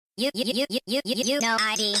know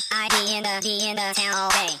ID in the town all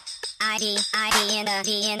day. ID in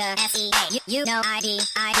the SEA. You know ID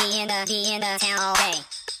in the town all day.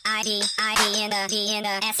 ID in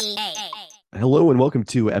the SEA. Hello and welcome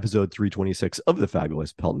to episode 326 of the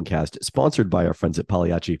fabulous Peltoncast, sponsored by our friends at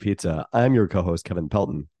Pagliacci Pizza. I'm your co-host, Kevin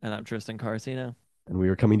Pelton. And I'm Tristan Carcino. And we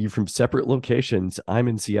are coming to you from separate locations. I'm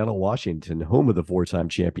in Seattle, Washington, home of the four-time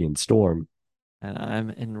champion Storm. And I'm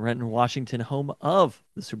in Renton, Washington, home of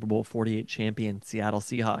the Super Bowl 48 champion Seattle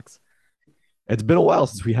Seahawks. It's been a while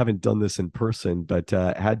since we haven't done this in person, but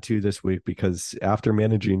had to this week because after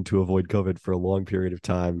managing to avoid COVID for a long period of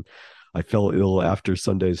time, I fell ill after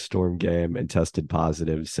Sunday's Storm game and tested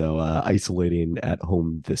positive. So isolating at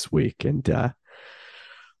home this week, and a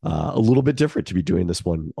little bit different to be doing this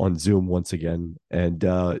one on Zoom once again. And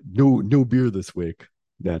no beer this week,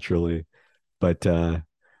 naturally. But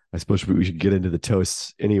I suppose we should get into the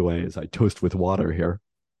toasts anyway, as I toast with water here.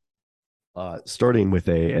 Starting with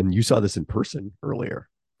and you saw this in person earlier.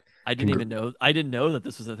 I didn't know that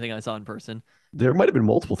this was a thing I saw in person. There might have been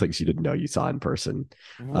multiple things you didn't know you saw in person.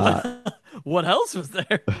 What else was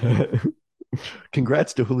there?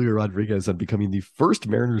 Congrats to Julio Rodriguez on becoming the first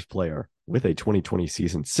Mariners player with a 2020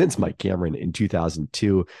 season since Mike Cameron in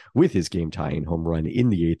 2002 with his game-tying home run in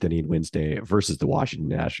the eighth inning Wednesday versus the Washington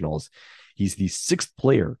Nationals. He's the sixth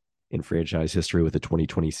player in franchise history with a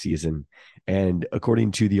 2020 season. And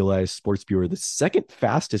according to the Elias Sports Bureau, the second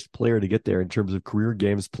fastest player to get there in terms of career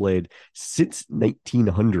games played since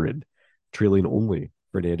 1900, trailing only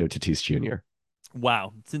Fernando Tatis Jr.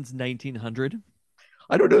 Wow. Since 1900?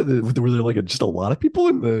 I don't know. Were there like just a lot of people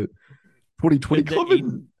in the 2020 club?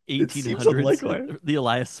 1800s. The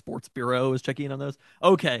Elias Sports Bureau is checking in on those.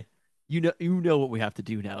 Okay. You know what we have to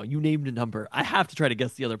do now. You named a number. I have to try to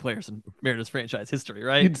guess the other players in Mariners franchise history,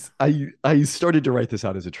 right? I started to write this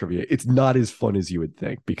out as a trivia. It's not as fun as you would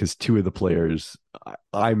think because two of the players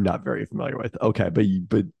I'm not very familiar with. Okay,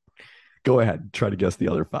 but go ahead. Try to guess the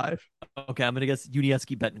other five. Okay, I'm going to guess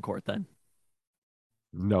Yuniesky Betancourt then.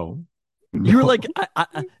 No. You're like,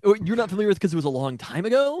 you're not familiar with because it was a long time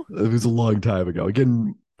ago? It was a long time ago.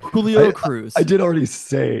 Again, Julio Cruz. I did already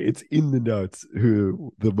say it's in the notes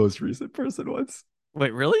who the most recent person was.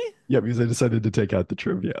 Wait, really? Yeah, because I decided to take out the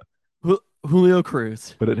trivia. Julio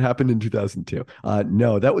Cruz. But it happened in 2002.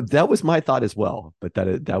 No, that was my thought as well, but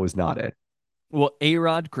that was not it. Well,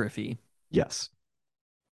 A-Rod Griffey. Yes.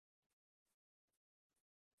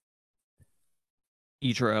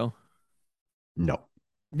 Ichiro. No.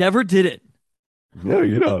 Never did it.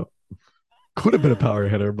 No, could have been a power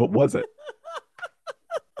hitter, but was it?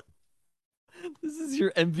 This is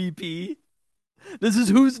your MVP. This is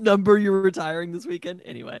whose number you're retiring this weekend.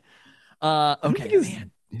 Anyway, okay,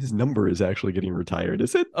 man. His number is actually getting retired,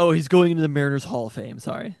 is it? Oh, he's going into the Mariners Hall of Fame.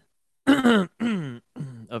 Sorry, of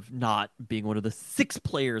not being one of the six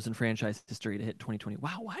players in franchise history to hit 2020.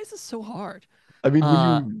 Wow, why is this so hard? I mean,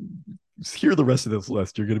 when you hear the rest of this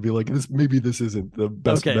list, you're going to be like, maybe this isn't the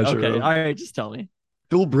best measure. Okay, all right, just tell me.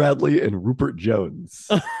 Phil Bradley and Rupert Jones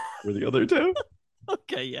were the other two.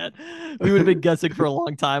 Okay, yeah. We would have been guessing for a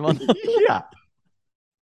long time on that.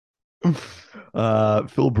 Yeah.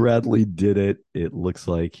 Phil Bradley did it, it looks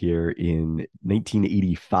like, here in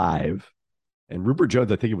 1985. And Rupert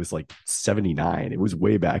Jones, I think it was like 79. It was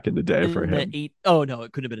way back in the day for him. Oh, no,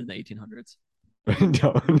 it couldn't have been in the 1800s.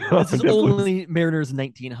 No. This is only Mariners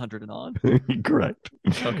 1900 and on. Correct.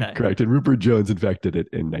 Okay. Correct. And Rupert Jones, in fact, did it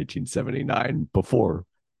in 1979 before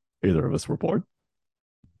either of us were born.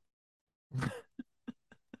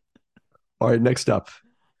 All right, next up.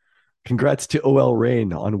 Congrats to OL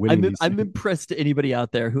Reign on winning. I'm impressed to anybody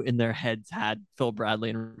out there who in their heads had Phil Bradley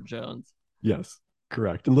and Rupert Jones. Yes,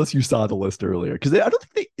 correct. Unless you saw the list earlier. Because I don't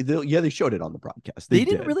think they showed it on the broadcast. They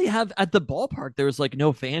didn't really have, at the ballpark, there was like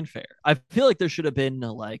no fanfare. I feel like there should have been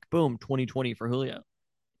like, boom, 2020 for Julio.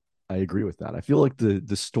 I agree with that. I feel like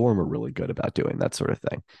the Storm are really good about doing that sort of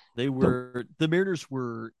thing. The Mariners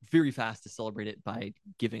were very fast to celebrate it by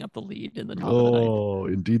giving up the lead in the top of the ninth. Oh,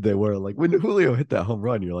 indeed they were. Like when Julio hit that home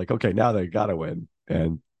run, you're like, okay, now they gotta win.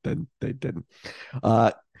 And then they didn't.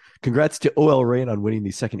 Congrats to OL Reign on winning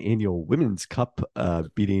the second annual Women's Cup,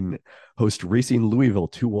 beating host Racing Louisville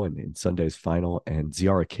 2-1 in Sunday's final, and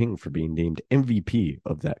Ziara King for being named MVP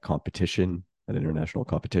of that competition, an international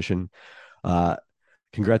competition.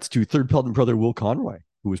 Congrats to third Pelton brother Will Conroy,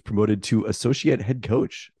 who was promoted to associate head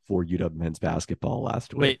coach for UW men's basketball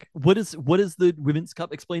last week. Wait, what is the Women's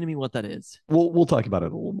Cup? Explain to me what that is. We'll talk about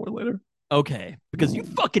it a little more later. Okay, because you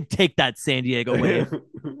fucking take that San Diego wave.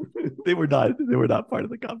 They were not part of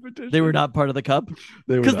the competition. They were not part of the cup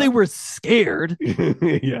because they were scared.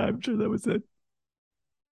 Yeah, I'm sure that was it.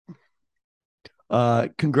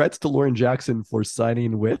 Congrats to Lauren Jackson for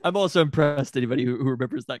signing with. I'm also impressed anybody who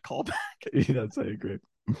remembers that callback. Yes, I agree.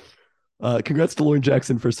 Congrats to Lauren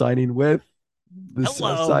Jackson for signing with the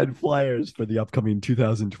Southside Flyers for the upcoming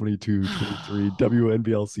 2022-23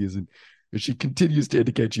 WNBL season. She continues to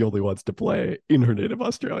indicate she only wants to play in her native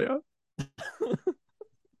Australia.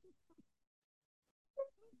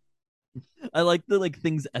 I like the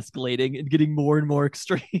things escalating and getting more and more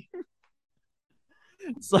extreme.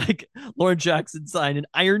 It's like Lauren Jackson signed an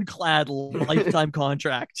ironclad lifetime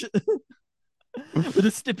contract with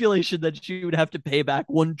a stipulation that she would have to pay back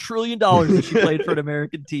 $1 trillion if she played for an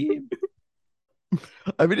American team.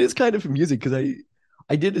 I mean, it's kind of amusing because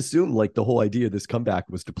I did assume like the whole idea of this comeback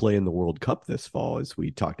was to play in the World Cup this fall, as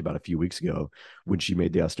we talked about a few weeks ago when she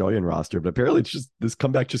made the Australian roster. But apparently, it's just this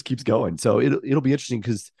comeback just keeps going. So it'll be interesting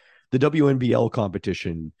because the WNBL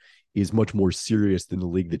competition is much more serious than the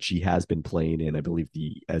league that she has been playing in. I believe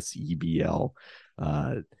the SEBL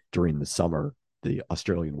during the summer, the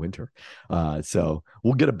Australian winter. So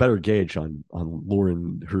we'll get a better gauge on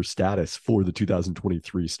Lauren, her status for the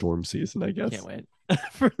 2023 Storm season, I guess. Can't wait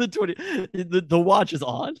for the watch is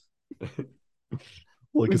on.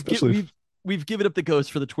 Like especially we've given up the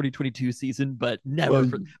ghost for the 2022 season, but never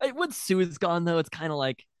once Sue is gone though, it's kind of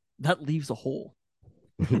like that leaves a hole.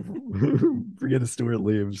 Brianna Stewart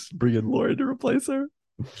leaves, bring in Lauren to replace her.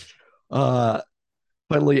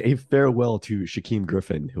 Finally, a farewell to Shaquem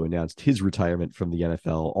Griffin, who announced his retirement from the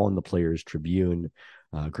NFL on the Players Tribune.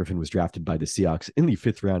 Griffin was drafted by the Seahawks in the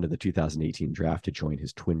 5th round of the 2018 draft to join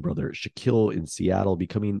his twin brother Shaquille in Seattle,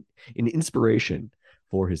 becoming an inspiration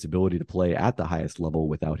for his ability to play at the highest level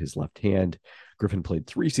without his left hand. Griffin played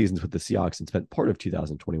 3 seasons with the Seahawks and spent part of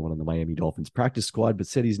 2021 on the Miami Dolphins practice squad, but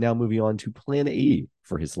said he's now moving on to plan A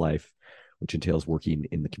for his life, which entails working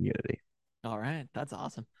in the community. All right. That's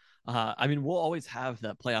awesome. I mean, we'll always have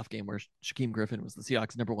that playoff game where Shaquem Griffin was the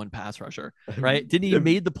Seahawks' #1 pass rusher, right? Didn't he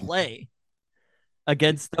made the play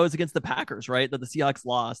against the Packers, right? That the Seahawks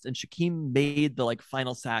lost, and Shaquem made the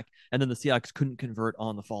final sack, and then the Seahawks couldn't convert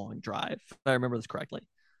on the following drive. If I remember this correctly.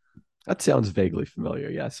 That sounds vaguely familiar,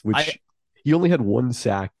 yes. He only had 1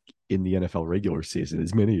 sack in the NFL regular season,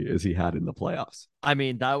 as many as he had in the playoffs. I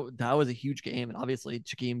mean, that was a huge game, and obviously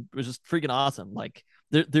Shaquem was just freaking awesome. Like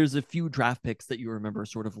there's a few draft picks that you remember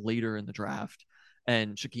sort of later in the draft,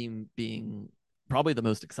 and Shaquem being probably the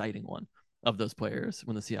most exciting one of those players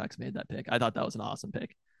when the Seahawks made that pick. I thought that was an awesome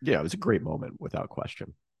pick. Yeah, it was a great moment without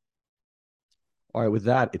question. All right, with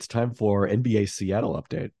that, it's time for NBA Seattle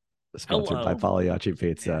update, sponsored by Pagliacci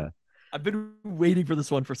Pizza. I've been waiting for this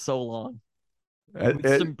one for so long.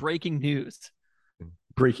 With some breaking news.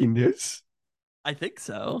 Breaking news? I think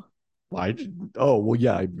so. I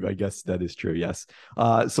guess that is true. Yes.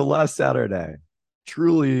 So last Saturday,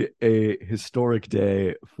 truly a historic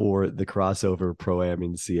day for the crossover pro-am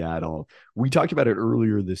in Seattle. We talked about it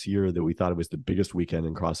earlier this year that we thought it was the biggest weekend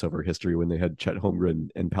in crossover history when they had Chet Holmgren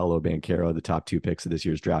and Paolo Banchero, the top 2 picks of this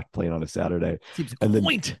year's draft, playing on a Saturday. Seems and then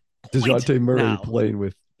DeJounte Murray playing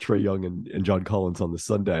with Trae Young and John Collins on the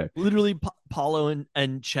Sunday. Literally, Paolo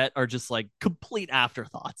and Chet are just complete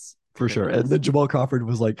afterthoughts. For sure. And then Jamal Crawford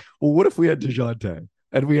was like, well, what if we had DeJounte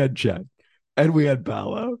and we had Chet and we had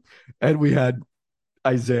Paolo and we had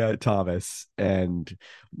Isaiah Thomas and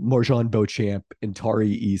Marjon Beauchamp and Tari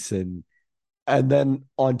Eason. And then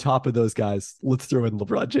on top of those guys, let's throw in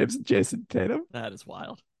LeBron James and Jason Tatum. That is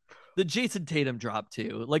wild. The Jason Tatum drop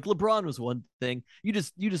too. LeBron was one thing. You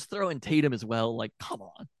just throw in Tatum as well. Come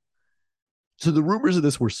on. So the rumors of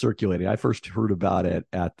this were circulating. I first heard about it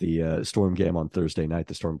at the Storm game on Thursday night,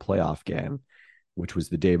 the Storm playoff game, which was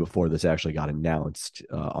the day before this actually got announced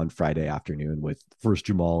on Friday afternoon, with first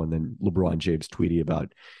Jamal and then LeBron James tweeting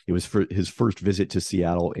about it was for his first visit to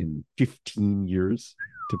Seattle in 15 years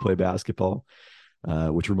to play basketball,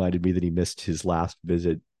 which reminded me that he missed his last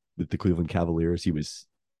visit with the Cleveland Cavaliers. He was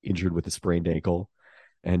injured with a sprained ankle.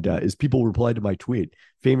 And as people replied to my tweet,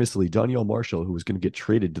 famously, Danielle Marshall, who was going to get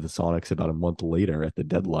traded to the Sonics about a month later at the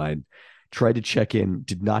deadline, tried to check in,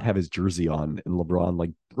 did not have his jersey on, and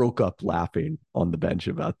LeBron broke up laughing on the bench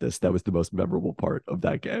about this. That was the most memorable part of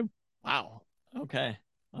that game. Wow. Okay.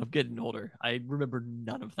 I'm getting older. I remember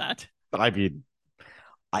none of that. I mean,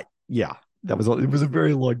 it was a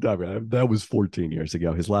very long time. That was 14 years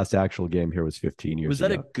ago. His last actual game here was 15 years ago. Was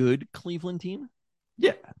that a good Cleveland team?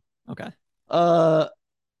 Yeah. Okay.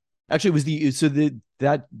 Actually, it was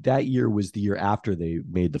that year was the year after they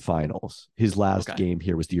made the finals. His last game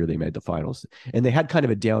here was the year they made the finals, and they had kind of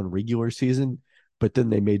a down regular season, but then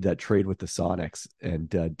they made that trade with the Sonics and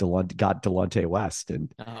got Delonte West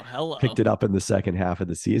and picked it up in the second half of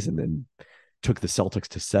the season and took the Celtics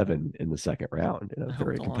to 7 in the second round in a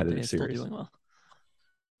very competitive series. Still doing well.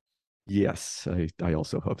 Yes, I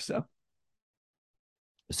also hope so.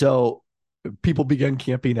 So people began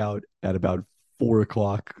camping out at about 4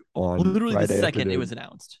 o'clock on Literally the Friday second it was afternoon.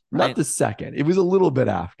 announced, Not right? the second. It was a little bit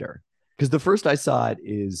after. Because the first I saw it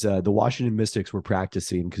is the Washington Mystics were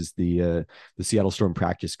practicing because the Seattle Storm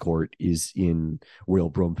practice court is in Royal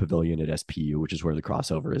Brome Pavilion at SPU, which is where the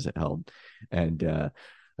crossover is held. And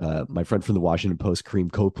my friend from the Washington Post,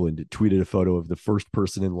 Kareem Copeland, tweeted a photo of the first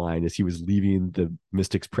person in line as he was leaving the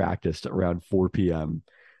Mystics practice around 4 p.m.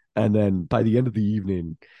 And then by the end of the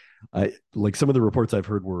evening, like some of the reports I've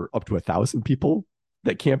heard were up to 1,000 people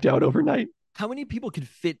that camped out overnight. How many people could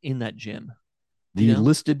fit in that gym? Do The you know?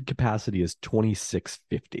 listed capacity is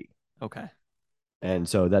 2,650. Okay. And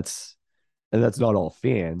so that's not all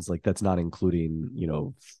fans. Like that's not including,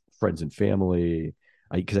 friends and family.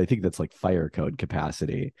 Because I think that's like fire code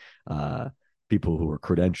capacity, people who are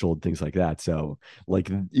credentialed, things like that. So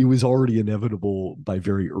like it was already inevitable by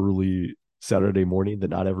very early Saturday morning that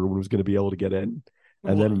not everyone was going to be able to get in.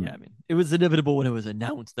 And Well, then yeah, I mean, it was inevitable when it was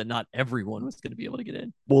announced that not everyone was going to be able to get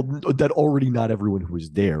in. well, that already not everyone who was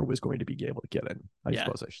there was going to be able to get in, I Yeah.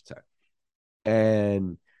 suppose I should say.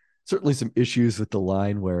 And certainly some issues with the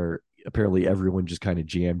line where apparently everyone just kind of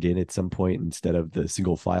jammed in at some point instead of the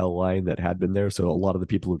single file line that had been there. So a lot of the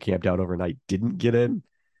people who camped out overnight didn't get in,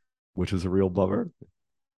 which was a real bummer.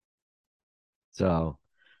 So,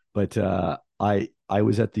 but I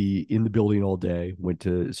was in the building all day, went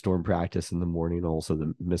to Storm practice in the morning, also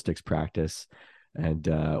the Mystics practice, and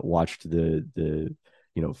watched the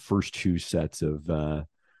first two sets of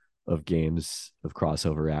games of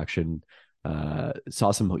crossover action.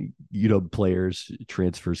 Saw some players,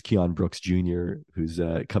 transfers, Keon Brooks Jr., who's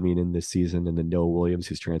coming in this season, and then Noah Williams,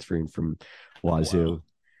 who's transferring from Wazoo. Wow.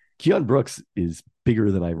 Keon Brooks is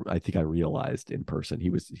bigger than I think I realized in person. He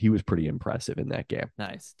was pretty impressive in that game.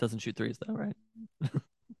 Nice. Doesn't shoot threes though, right?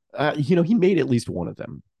 He made at least one of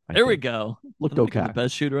them. There we go. Looked Make him okay. the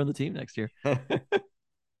best shooter on the team next year.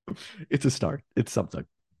 It's a start. It's something.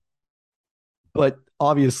 But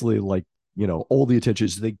obviously, like, all the attention,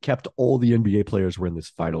 so they kept all the NBA players were in this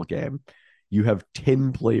final game. You have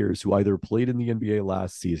 10 players who either played in the NBA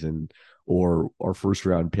last season or are first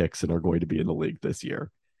round picks and are going to be in the league this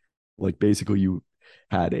year. Like basically you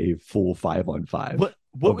had a full 5-on-5.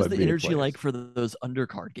 What was the NBA energy players. like for those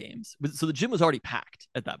undercard games? So the gym was already packed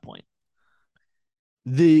at that point.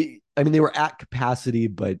 They were at capacity,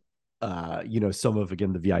 but some of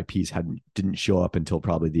again the VIPs didn't show up until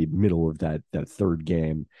probably the middle of that third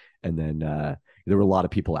game, and then there were a lot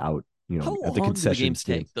of people out. How at the long did the concession games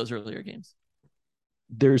stand. take? Those earlier games.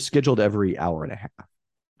 They're scheduled every hour and a half,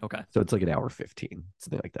 Okay. so it's like an hour 15,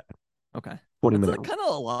 something like that. Okay. 20-minute. That's kind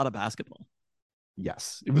of a lot of basketball.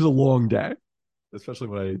 Yes, it was a long day, especially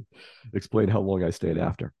when I explained how long I stayed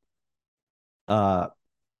after.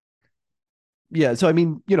 Yeah, so I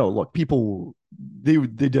mean, look, people they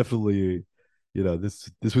definitely,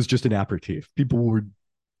 this was just an aperitif. People were,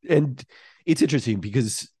 and it's interesting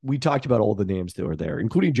because we talked about all the names that were there,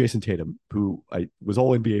 including Jason Tatum, who I was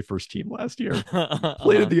all NBA first team last year,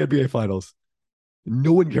 played in the NBA finals.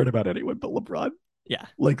 No one cared about anyone but LeBron. Yeah.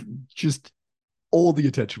 Like just all the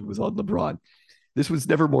attention was on LeBron. This was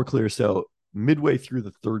never more clear. So midway through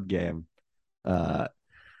the third game, my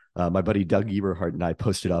buddy Doug Eberhardt and I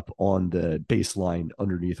posted up on the baseline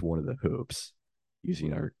underneath one of the hoops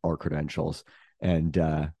using our credentials. And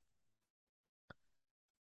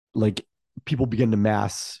like people began to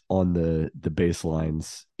mass on the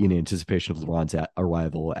baselines in anticipation of LeBron's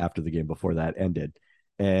arrival after the game before that ended.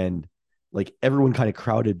 And like everyone kind of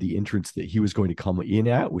crowded the entrance that he was going to come in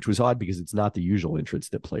at, which was odd because it's not the usual entrance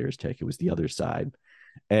that players take. It was the other side.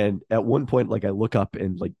 And at one point, like I look up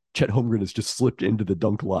and like Chet Holmgren has just slipped into the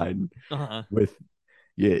dunk line with,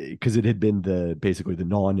 because it had been basically the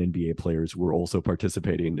non-NBA players were also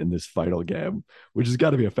participating in this final game, which has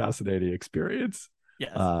got to be a fascinating experience.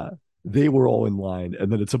 Yes. They were all in line, and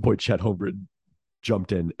then at some point Chet Holmgren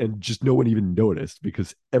jumped in, and just no one even noticed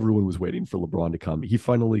because everyone was waiting for LeBron to come. He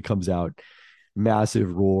finally comes out,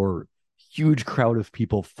 massive roar, huge crowd of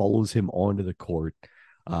people follows him onto the court.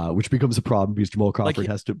 Which becomes a problem because Jamal Crawford like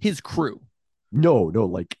has to his crew. No,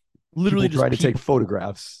 like literally people trying to take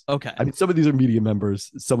photographs. Okay. I mean, some of these are media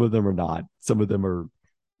members, some of them are not. Some of them are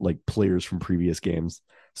like players from previous games.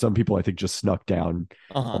 Some people I think just snuck down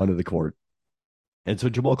onto the court. And so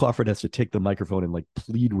Jamal Crawford has to take the microphone and like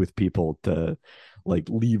plead with people to like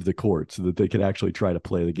leave the court so that they can actually try to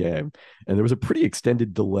play the game. And there was a pretty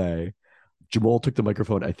extended delay. Jamal took the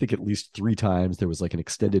microphone, I think, at least 3 times. There was like an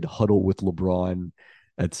extended huddle with LeBron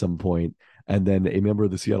at some point. And then a member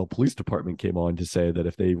of the Seattle Police Department came on to say that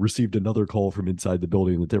if they received another call from inside the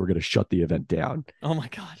building, that they were going to shut the event down. Oh my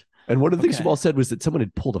God. And one of the things Okay. Jamal said was that someone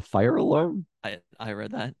had pulled a fire alarm, I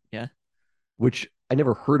read that. Yeah. which I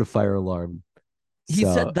never heard a fire alarm. He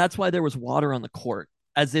So said that's why there was water on the court,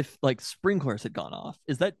 as if like sprinklers had gone off.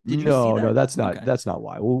 Did you see no, that? that's not Okay. that's not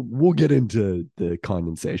why. We'll get into the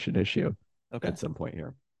condensation issue Okay. at some point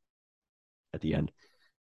here at the end.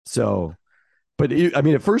 So, but I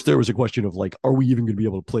mean, at first there was a question of like, are we even going to be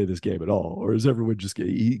able to play this game at all, or is everyone just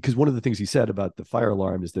because one of the things he said about the fire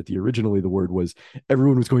alarm is that originally the word was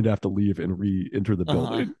everyone was going to have to leave and re-enter the Uh-huh.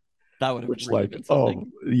 building, That would have which really like, been oh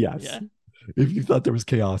something. yes, Yeah. if you thought there was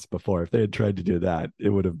chaos before, if they had tried to do that, it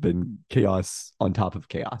would have been chaos on top of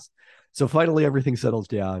chaos. So finally, everything settles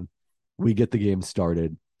down. We get the game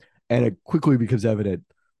started, and it quickly becomes evident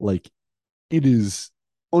like it is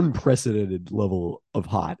unprecedented level of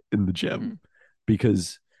hot in the gym Mm-hmm.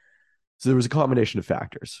 because so there was a combination of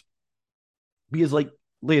factors. Because like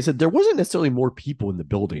I said, there wasn't necessarily more people in the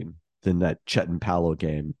building than that Chet and Paolo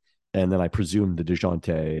game, and then I presume the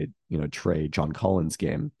Dejounte, Trey, John Collins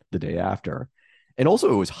game the day after. And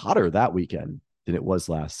also, it was hotter that weekend than it was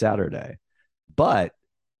last Saturday, but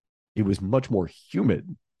it was much more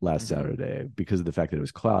humid last Mm-hmm. Saturday because of the fact that it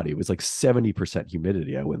was cloudy. It was like 70%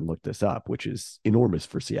 humidity. I went and looked this up, which is enormous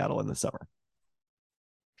for Seattle in the summer.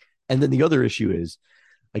 And then the other issue is,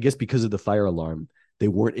 I guess because of the fire alarm, they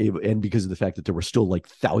weren't able, and because of the fact that there were still like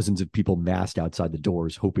thousands of people massed outside the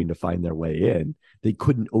doors hoping to find their way in, they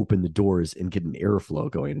couldn't open the doors and get an airflow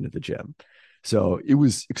going into the gym. So it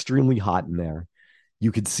was extremely hot in there.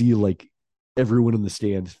 You could see like everyone in the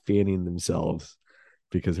stands fanning themselves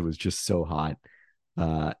because it was just so hot.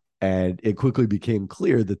 Uh, and it quickly became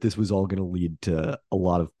clear that this was all going to lead to a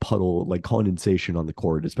lot of puddle, like condensation on the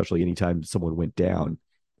court, especially anytime someone went down.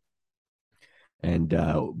 And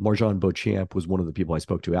Marjan Beauchamp was one of the people I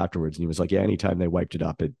spoke to afterwards, and he was like, "Yeah, anytime they wiped it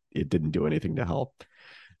up, it didn't do anything to help."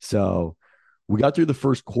 So we got through the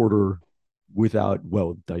first quarter without,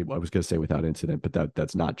 well, I was going to say without incident, but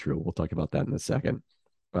that's not true. We'll talk about that in a second.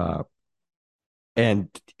 Uh, and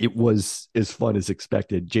it was as fun as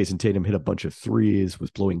expected. Jason Tatum hit a bunch of threes, was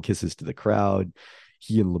blowing kisses to the crowd.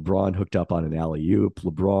 He and LeBron hooked up on an alley oop.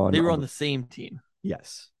 LeBron, They were on the same team.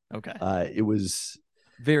 yes, Okay. it was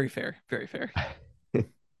very fair, very fair.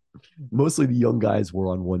 Mostly the young guys were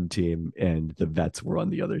on one team and the vets were on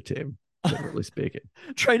the other team, generally speaking.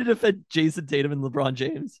 Trying to defend Jason Tatum and LeBron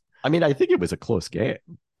James. I mean, I think it was a close game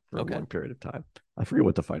for a Okay. long period of time. I forget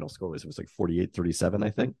what the final score was. It was like 48-37, I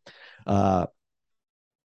think.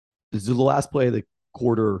 This is the last play of the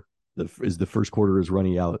quarter. The first quarter is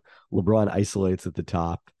running out. LeBron isolates at the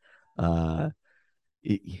top. I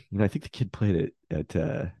think the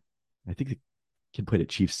kid played at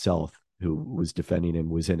Chief South, who was defending him,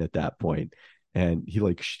 was in at that point, and he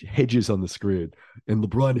like hedges on the screen, and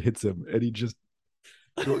LeBron hits him, and he just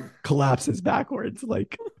collapses backwards.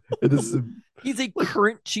 Like this is he's a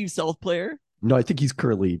current Chief South player. No, I think he's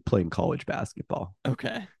currently playing college basketball.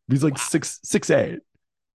 Okay, he's like 6'8",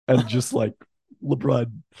 and just like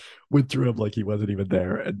LeBron went through him like he wasn't even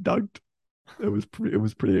there and dunked. It was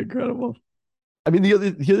pretty incredible. I mean, the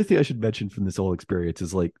other thing I should mention from this whole experience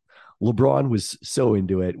is like LeBron was so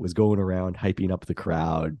into it, was going around hyping up the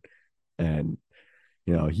crowd, and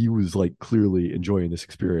he was like clearly enjoying this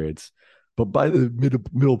experience. But by the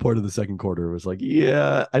middle part of the second quarter, it was like,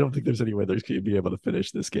 yeah, I don't think there's any way they're going to be able to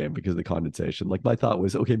finish this game because of the condensation. Like my thought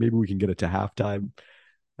was, okay, maybe we can get it to halftime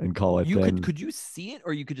and call it. Could you see it,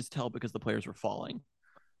 or you could just tell because the players were falling?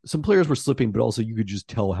 Some players were slipping, but also you could just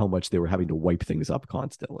tell how much they were having to wipe things up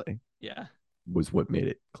constantly. Yeah, was what made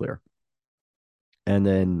it clear. And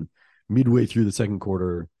then midway through the second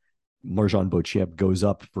quarter, Marjan Beauchamp goes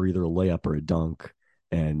up for either a layup or a dunk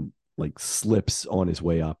and like slips on his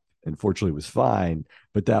way up. And fortunately was fine,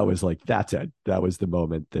 but that was like, that's it. That was the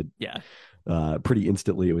moment that pretty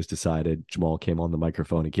instantly it was decided. Jamal came on the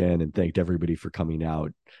microphone again and thanked everybody for coming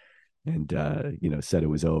out and said it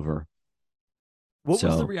was over. What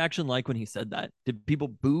was the reaction like when he said that? Did people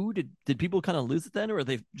boo? Did people kind of lose it then, or are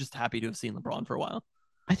they just happy to have seen LeBron for a while?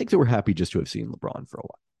 I think they were happy just to have seen LeBron for a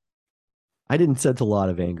while. I didn't sense a lot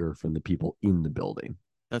of anger from the people in the building.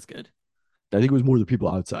 That's good. I think it was more the people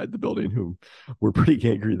outside the building who were pretty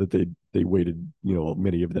angry that they waited,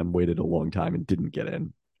 many of them waited a long time and didn't get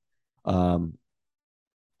in.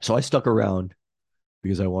 So I stuck around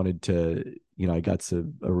because I wanted to, I got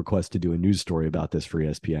a request to do a news story about this for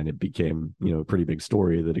ESPN. It became, a pretty big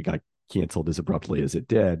story that it got canceled as abruptly as it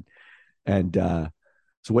did. And so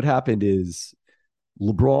what happened is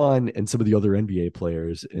LeBron and some of the other NBA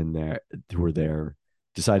players who were there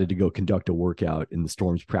decided to go conduct a workout in the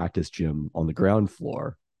Storm's practice gym on the ground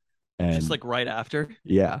floor. And just like right after?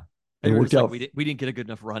 Yeah. And it worked out. Like, we didn't get a good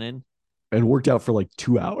enough run in. and worked out for like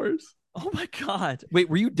 2 hours. Oh my God. Wait,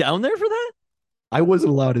 were you down there for that? I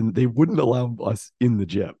wasn't allowed in. They wouldn't allow us in the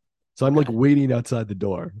gym. So I'm like Okay. waiting outside the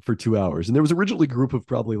door for 2 hours. And there was originally a group of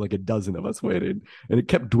probably like a dozen of us waiting. And it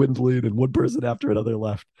kept dwindling, and one person after another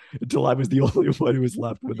left until I was the only one who was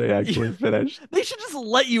left when they actually finished. They should just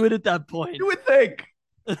let you in at that point. You would think.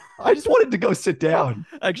 I just wanted to go sit down.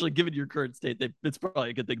 Actually, given your current state, it's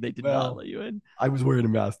probably a good thing they did not let you in. I was wearing a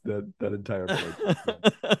mask that entire night.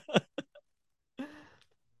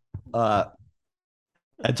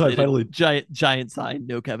 And so I finally giant sign,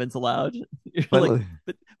 no Kevin's allowed. You're finally,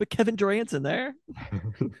 like, but Kevin Durant's in there.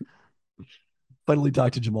 finally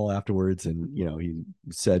talked to Jamal afterwards, and he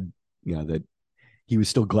said that he was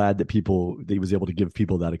still glad that he was able to give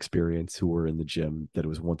people that experience who were in the gym, that it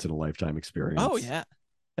was once in a lifetime experience. Oh yeah.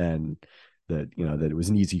 And that that it was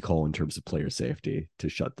an easy call in terms of player safety to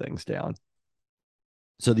shut things down.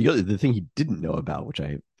 So the thing he didn't know about, which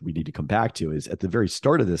we need to come back to, is at the very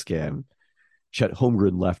start of this game, Chet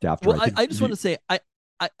Holmgren left after. Well, I just want to say, I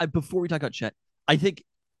before we talk about Chet, I think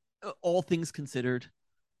all things considered,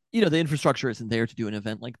 the infrastructure isn't there to do an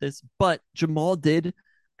event like this, but Jamal did,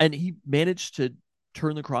 and he managed to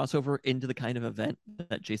turn the crossover into the kind of event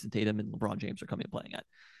that Jason Tatum and LeBron James are coming and playing at.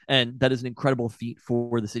 And that is an incredible feat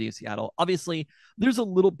for the city of Seattle. Obviously, there's a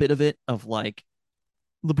little bit of it of like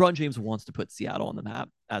LeBron James wants to put Seattle on the map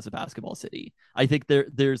as a basketball city. I think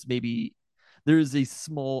there's a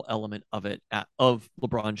small element of it of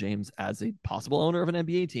LeBron James as a possible owner of an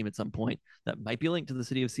NBA team at some point that might be linked to the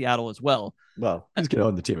city of Seattle as well. Well, he's going to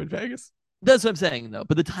own the team in Vegas. That's what I'm saying, though.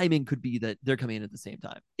 But the timing could be that they're coming in at the same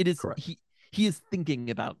time. It is correct. He is thinking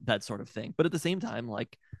about that sort of thing, but at the same time,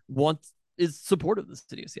 like is supportive of the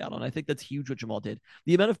city of Seattle. And I think that's huge what Jamal did.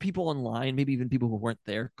 The amount of people online, maybe even people who weren't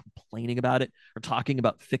there, complaining about it or talking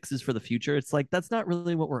about fixes for the future. It's like, that's not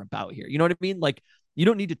really what we're about here. You know what I mean? Like, you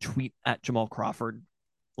don't need to tweet at Jamal Crawford,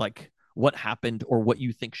 like what happened or what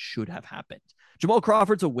you think should have happened. Jamal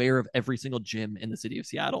Crawford's aware of every single gym in the city of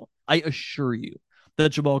Seattle. I assure you that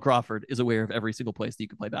Jamal Crawford is aware of every single place that you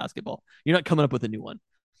can play basketball. You're not coming up with a new one.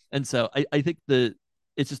 And so I think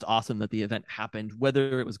it's just awesome that the event happened,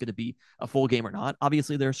 whether it was going to be a full game or not.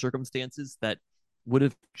 Obviously, there are circumstances that would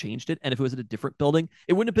have changed it. And if it was at a different building,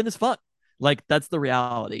 it wouldn't have been as fun. Like, that's the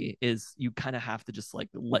reality, is you kind of have to just like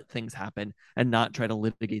let things happen and not try to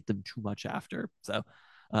litigate them too much after. So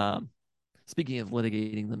speaking of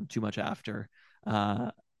litigating them too much after,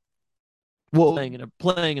 playing in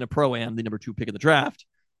a pro-am, the number 2 pick of the draft.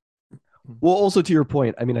 Well, also to your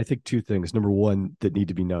point, I mean, I think 2 things. Number one, that need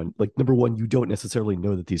to be known. Like, number one, you don't necessarily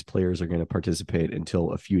know that these players are going to participate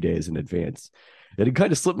until a few days in advance. And it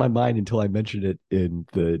kind of slipped my mind until I mentioned it in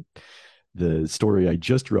the story I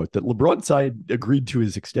just wrote, that LeBron side agreed to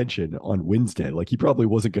his extension on Wednesday. Like, he probably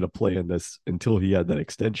wasn't going to play in this until he had that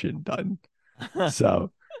extension done.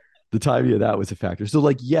 So the timing of that was a factor. So,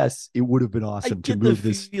 like, yes, it would have been awesome to move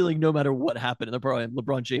this. Feeling no matter what happened in the program,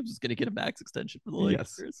 LeBron James was going to get a max extension for the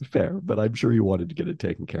Lakers. Yes, fair, but I'm sure he wanted to get it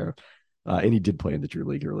taken care of. And he did play in the Drew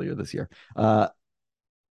League earlier this year.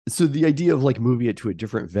 So the idea of like moving it to a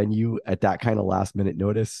different venue at that kind of last minute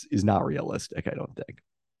notice is not realistic, I don't think.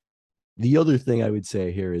 The other thing I would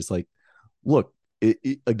say here is like, look,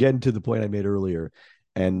 again, to the point I made earlier,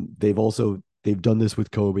 and they've done this with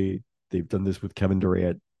Kobe. They've done this with Kevin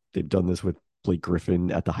Durant. They've done this with Blake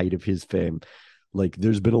Griffin at the height of his fame. Like,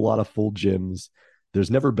 there's been a lot of full gyms.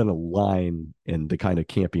 There's never been a line in the kind of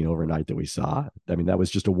camping overnight that we saw. I mean, that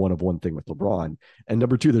was just a one-of-one thing with LeBron. And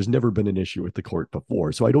number 2, there's never been an issue with the court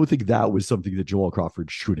before. So I don't think that was something that Jamal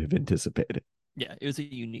Crawford should have anticipated. Yeah, it was a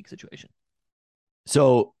unique situation.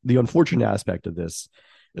 So the unfortunate aspect of this,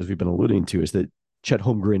 as we've been alluding to, is that Chet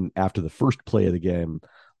Holmgren, after the first play of the game,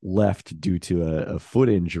 left due to a foot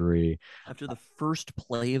injury. After the first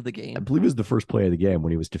play of the game? I believe it was the first play of the game when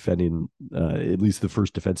he was defending, at least the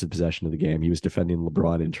first defensive possession of the game. He was defending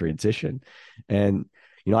LeBron in transition. And,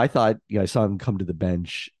 I thought, I saw him come to the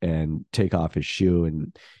bench and take off his shoe.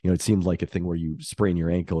 And, it seemed like a thing where you sprain your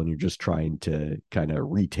ankle and you're just trying to kind of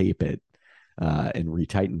retape it and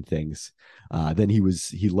retighten things. Then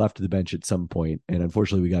he left the bench at some point, and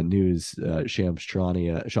unfortunately, we got news. Shams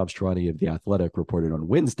Charania of The Athletic reported on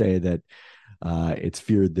Wednesday that it's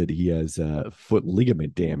feared that he has foot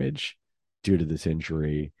ligament damage due to this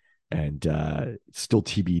injury, and still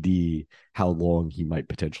TBD how long he might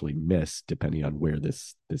potentially miss, depending on where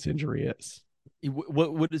this injury is.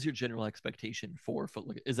 What is your general expectation for foot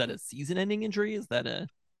ligament? Is that a season-ending injury? Is that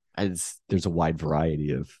there's a wide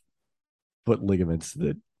variety of foot ligaments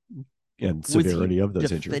and severity of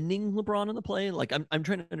those injuries. Defending LeBron in the play, like I'm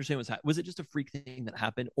trying to understand was it just a freak thing that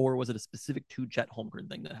happened, or was it a specific to Chet Holmgren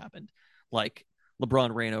thing that happened? Like,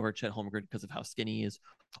 LeBron ran over Chet Holmgren because of how skinny he is,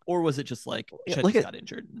 or was it just like Chet Like just got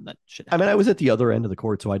injured and that shit I mean, happened? I was at the other end of the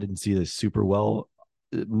court, so I didn't see this super well.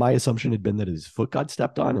 My assumption had been that his foot got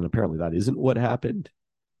stepped on, and apparently that isn't what happened.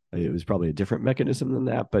 It was probably a different mechanism than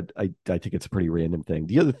that, but I think it's a pretty random thing.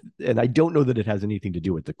 The other, and I don't know that it has anything to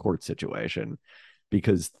do with the court situation,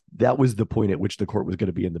 because that was the point at which the court was going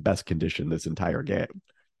to be in the best condition this entire game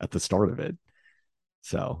at the start of it.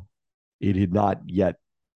 So it had not yet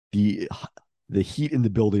the heat in the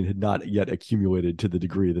building had not yet accumulated to the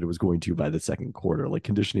degree that it was going to by the second quarter. Like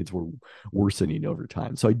conditionings were worsening over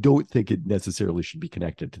time. So I don't think it necessarily should be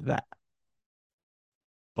connected to that.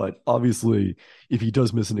 But obviously, if he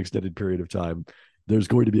does miss an extended period of time, there's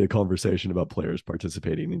going to be a conversation about players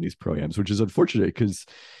participating in these programs, which is unfortunate because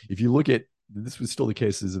if you look at this was still the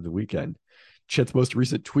case as of the weekend. Chet's most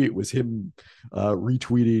recent tweet was him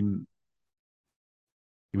retweeting.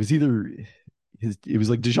 It was either it was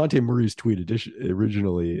like DeJounte Murray's tweet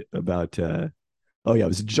originally about it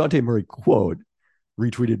was a DeJounte Murray quote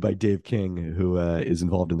retweeted by Dave King, who is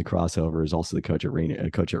involved in the crossover, is also the coach at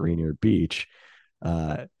Rainier Beach.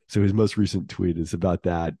 So his most recent tweet is about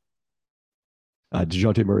that.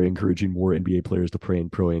 DeJounte Murray encouraging more NBA players to play in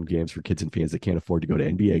pro-am games for kids and fans that can't afford to go to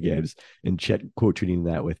NBA games, and Chet quote tweeting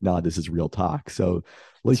that with, "Nah, this is real talk." So,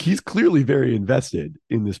 like, he's clearly very invested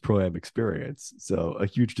in this pro-am experience. So, a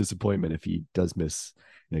huge disappointment if he does miss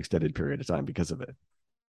an extended period of time because of it.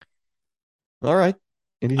 All right.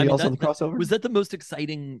 Anything else on the crossover? Was that the most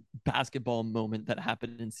exciting basketball moment that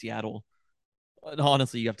happened in Seattle?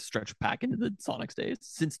 Honestly, you have to stretch back into the Sonics days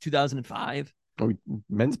since 2005.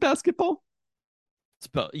 Men's basketball?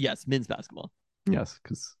 Yes, men's basketball. Yes,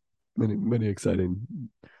 because many exciting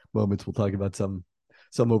moments. We'll talk about some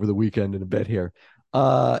over the weekend in a bit here.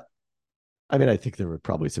 I mean, I think there were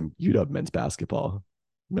probably some UW men's basketball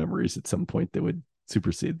memories at some point that would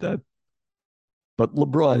supersede that. But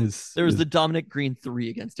LeBron is. There was the Dominic Green 3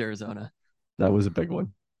 against Arizona. That was a big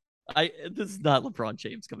one. This is not LeBron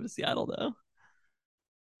James coming to Seattle, though.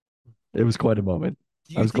 It was quite a moment.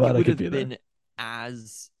 I was glad I could be there. Been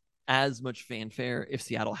as much fanfare if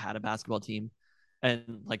Seattle had a basketball team,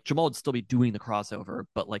 and like Jamal would still be doing the crossover,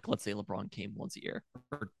 but like let's say LeBron came once a year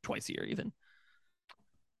or twice a year even.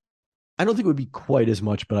 I don't think it would be quite as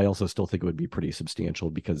much, but I also still think it would be pretty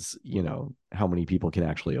substantial because, you know, how many people can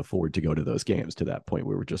actually afford to go to those games to that point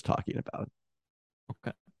we were just talking about.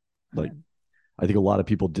 Okay. Like, I think a lot of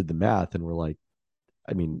people did the math and were like,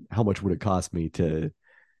 I mean, how much would it cost me to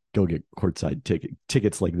go get courtside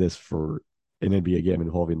tickets like this for an NBA game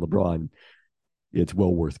involving LeBron? It's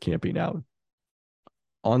well worth camping out.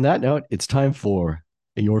 On that note, it's time for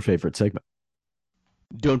your favorite segment.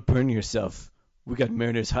 Don't burn yourself. We got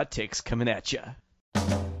Mariners hot takes coming at ya.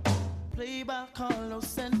 Play by Carlos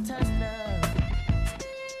Santana.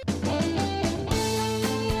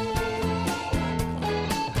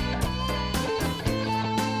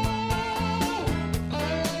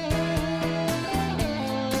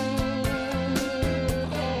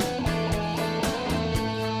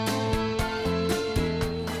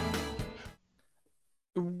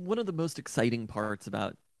 One of the most exciting parts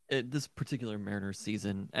about this particular Mariners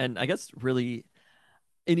season, and I guess really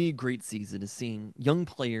any great season, is seeing young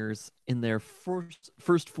players in their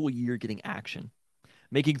first full year getting action,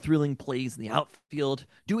 making thrilling plays in the outfield,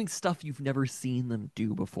 doing stuff you've never seen them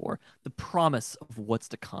do before, the promise of what's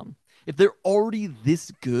to come. If they're already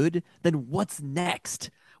this good, then what's next?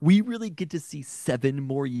 We really get to see 7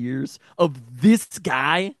 more years of this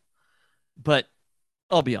guy. But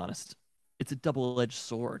I'll be honest, it's a double-edged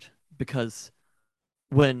sword, because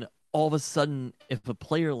when all of a sudden, if a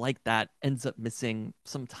player like that ends up missing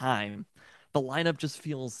some time, the lineup just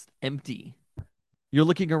feels empty. You're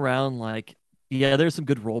looking around like, yeah, there's some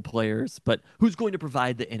good role players, but who's going to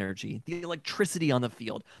provide the energy, the electricity on the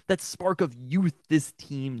field, that spark of youth this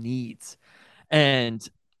team needs? And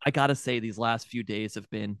I got to say, these last few days have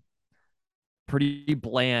been pretty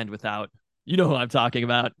bland without, you know who I'm talking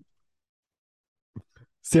about.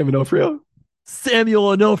 Sam Onofrio? Samuel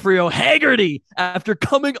Onofrio Haggerty, after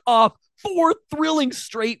coming off 4 thrilling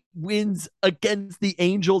straight wins against the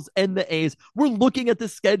Angels and the A's. We're looking at the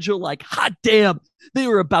schedule like, hot damn, they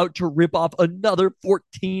were about to rip off another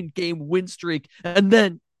 14-game win streak. And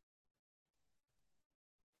then,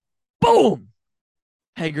 boom,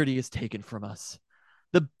 Haggerty is taken from us.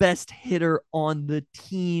 The best hitter on the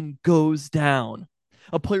team goes down.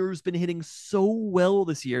 A player who's been hitting so well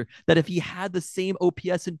this year that if he had the same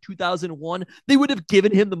OPS in 2001, they would have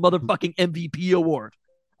given him the motherfucking MVP award.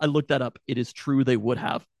 I looked that up. It is true, they would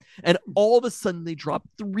have. And all of a sudden, they dropped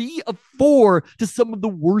 3 of 4 to some of the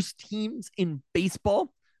worst teams in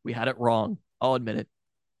baseball. We had it wrong. I'll admit it.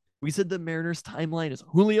 We said the Mariners timeline is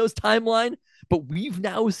Julio's timeline, but we've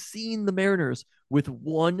now seen the Mariners with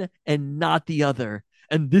one and not the other.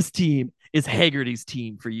 And this team is Haggerty's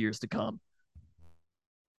team for years to come.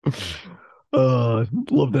 Love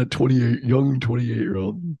that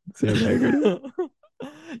 28-year-old Sam Haggerty.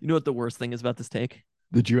 You know what the worst thing is about this take?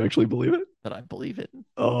 Did you actually believe it? That I believe it.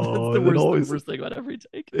 Oh, That's the always, worst thing about every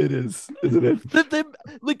take. it is, isn't it?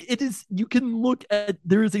 Like it is, you can look at,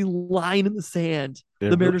 there is a line in the sand.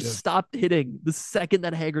 The Mariners stopped hitting the second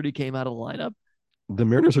that Haggerty came out of the lineup. The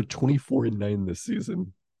Mariners are 24-9 this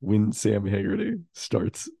season when Sam Haggerty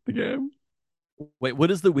starts the game. Wait,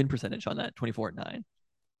 what is the win percentage on that? 24-9.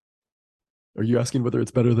 Are you asking whether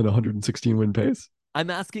it's better than 116 win pace? I'm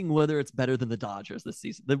asking whether it's better than the Dodgers this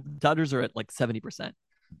season. The Dodgers are at like 70%.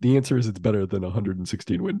 The answer is it's better than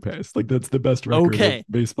 116 win pace. Like that's the best record of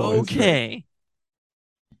baseball. Okay.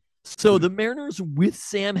 So the Mariners with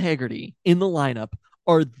Sam Haggerty in the lineup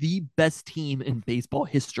are the best team in baseball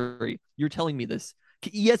history. You're telling me this.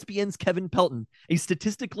 ESPN's Kevin Pelton, a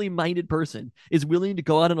statistically minded person, is willing to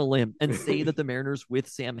go out on a limb and say that the Mariners with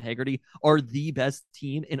Sam Haggerty are the best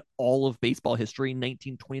team in all of baseball history,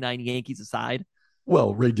 1929 Yankees aside.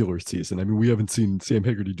 Well, regular season. I mean, we haven't seen Sam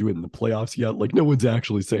Haggerty do it in the playoffs yet. Like, no one's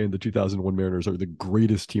actually saying the 2001 Mariners are the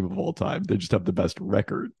greatest team of all time. They just have the best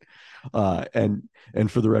record. And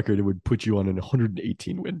for the record, it would put you on an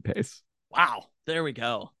 118 win pace. Wow. There we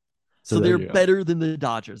go. So they're better than the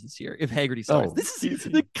Dodgers this year if Haggerty starts. This is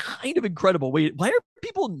the kind of incredible. Wait, why are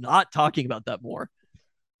people not talking about that more?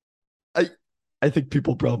 I think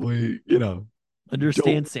people probably,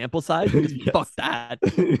 understand sample size. Yes. Fuck that.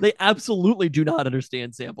 They absolutely do not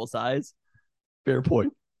understand sample size. Fair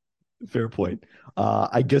point.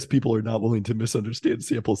 I guess people are not willing to misunderstand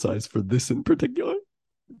sample size for this in particular.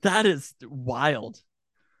 That is wild.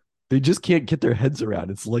 They just can't get their heads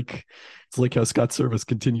around. It's like how Scott Service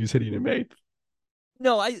continues hitting him eighth.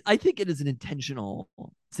 No, I think it is an intentional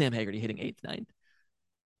Sam Haggerty hitting eighth, ninth.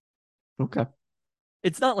 Okay.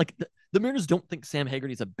 It's not like the Mariners don't think Sam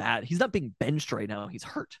Haggerty's he's not being benched right now. He's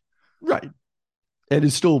hurt. Right. And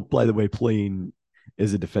is still, by the way, playing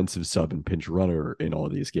as a defensive sub and pinch runner in all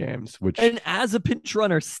these games, and as a pinch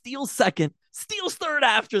runner, steals second, steals third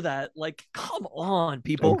after that. Like, come on,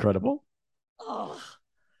 people. Incredible. Oh,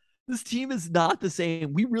 this team is not the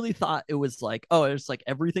same. We really thought it was like, it's like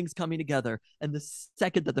everything's coming together. And the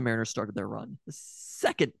second that the Mariners started their run, the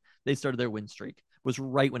second they started their win streak was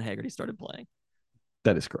right when Haggerty started playing.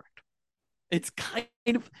 That is correct. It's kind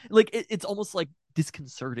of like, it's almost like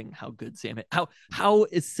disconcerting how good how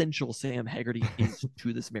essential Sam Haggerty is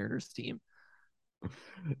to this Mariners team.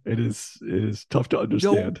 It is tough to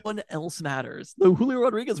understand. No one else matters. The Julio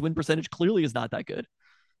Rodriguez win percentage clearly is not that good.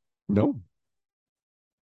 No.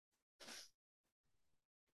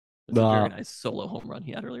 It's a very nice solo home run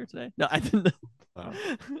he had earlier today. No, I didn't.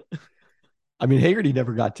 I mean, Haggerty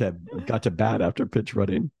never got to bat after pitch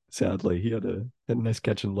running. Sadly, he had a nice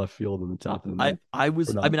catch in left field in the top of the ninth. I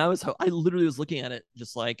literally was looking at it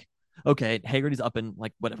just like, okay, Haggerty's up in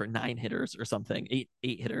like whatever 9 hitters or something, eight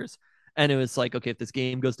hitters, and it was like, okay, if this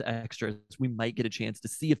game goes to extras, we might get a chance to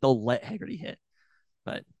see if they'll let Haggerty hit.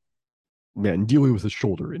 But man, dealing with a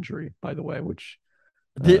shoulder injury, by the way, which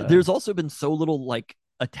there's also been so little like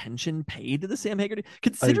attention paid to the Sam Haggerty,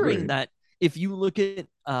 considering that if you look at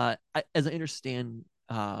as I understand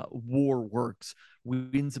WAR works,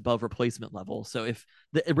 wins above replacement level. So if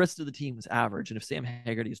the rest of the team was average, and if Sam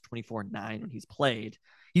Haggerty is 24-9 when he's played,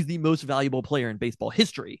 he's the most valuable player in baseball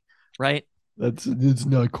history, right? It's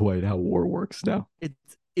not quite how WAR works now.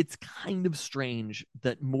 It's kind of strange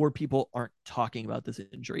that more people aren't talking about this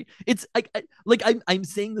injury. It's I'm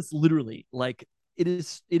saying this literally, like it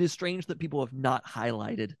is strange that people have not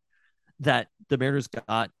highlighted that the Mariners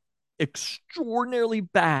got extraordinarily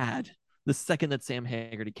bad the second that Sam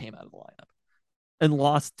Haggerty came out of the lineup and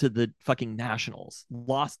lost to the fucking Nationals,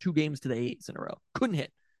 lost 2 games to the A's in a row. Couldn't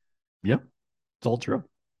hit. Yep. It's all true.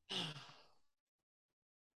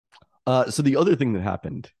 So the other thing that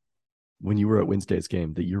happened when you were at Wednesday's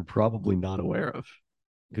game that you're probably not aware of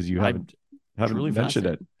because you haven't mentioned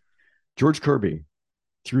it. George Kirby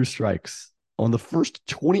threw strikes on the first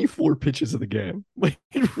 24 pitches of the game. Wait,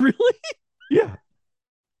 really? Yeah.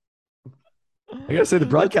 I gotta say the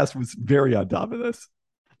broadcast was very on top of this.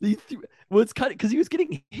 It's kind of because he was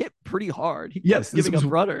getting hit pretty hard. Yes, giving up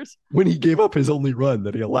runners. When he gave up his only run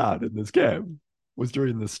that he allowed in this game was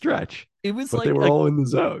during the stretch. It was but they were all in the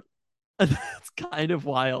zone. That's kind of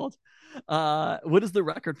wild. What is the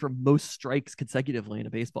record for most strikes consecutively in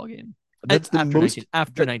a baseball game? That's after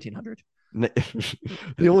 1900.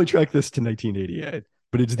 They only track this to 1988.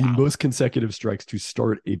 but it's the Wow. most consecutive strikes to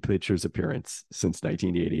start a pitcher's appearance since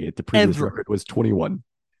 1988. The previous Ever. record was 21.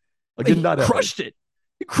 Again, He not ever. crushed it.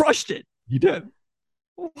 He crushed it. He did.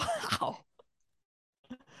 Wow.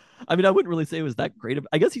 I mean, I wouldn't really say it was that great.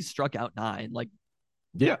 I guess he struck out 9. Like,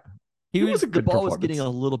 Yeah. he It was was a the good ball was getting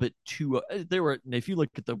performance. a little bit too. There were, if you look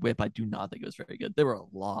at the whip, I do not think it was very good. There were a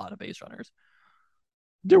lot of base runners,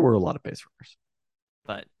 There were a lot of base runners.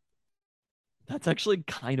 but that's actually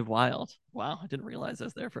kind of wild. Wow, I didn't realize I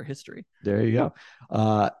was there for history. There you go.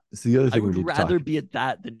 So the other I thing we would need rather to talk. be at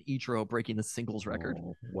that than Ichiro breaking the singles record.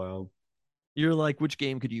 Oh, wow. You're like, which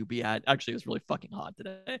game could you be at? Actually, it was really fucking hot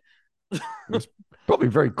today. It was probably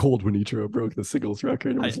very cold when Ichiro broke the singles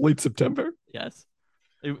record. It was late September. Yes.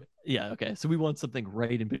 Yeah. Okay. So we want something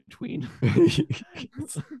right in between,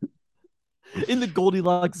 in the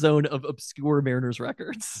Goldilocks zone of obscure Mariners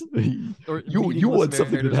records. Or you meaningless want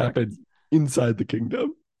something to Mariners happen records. inside the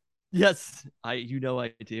kingdom. Yes, I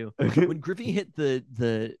do. When Griffey hit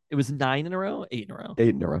the it was 9 in a row, 8 in a row. 8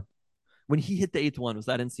 in a row. When he hit the 8th one, was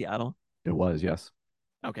that in Seattle? It was, yes.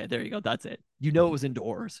 Okay, there you go. That's it. You know it was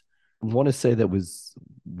indoors. I want to say that was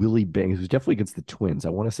Willie Banks. It was definitely against the Twins. I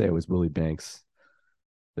want to say it was Willie Banks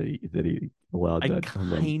that he allowed I that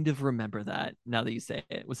home run. kind of remember that now that you say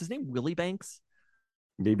it. Was his name Willie Banks?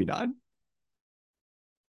 Maybe not.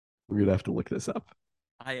 We're gonna have to look this up.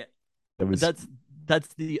 That's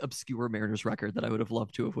the obscure Mariners record that I would have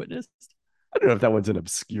loved to have witnessed. I don't know if that one's an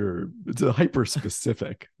obscure. It's a hyper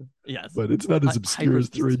specific. Yes, but it's not as obscure as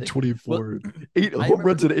throwing hyper-specific. 24. Well, 8 home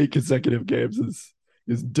runs in 8 consecutive games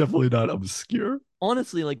is definitely not obscure.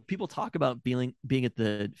 Honestly, like, people talk about being at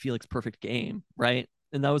the Felix Perfect game, right?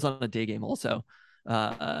 And that was on a day game also.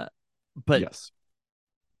 But yes,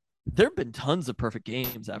 there have been tons of perfect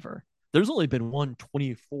games ever. There's only been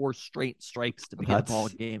 124 straight strikes to begin a ball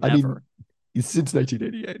game ever. Mean, since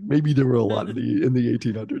 1988. Maybe there were a lot in the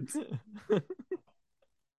 1800s.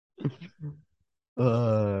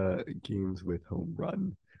 Games with home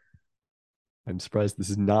run. I'm surprised this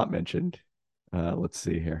is not mentioned. Let's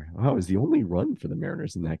see here. Wow, it was the only run for the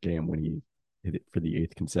Mariners in that game when he hit it for the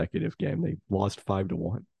 8th consecutive game. They lost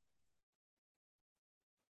 5-1.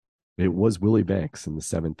 It was Willie Banks in the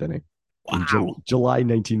 7th inning. Wow. In July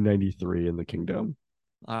 1993 in the Kingdom.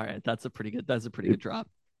 All right, that's a pretty good drop.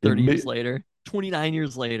 30 years later, 29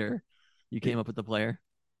 years later, you came up with the player.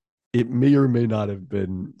 It may or may not have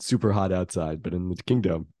been super hot outside, but in the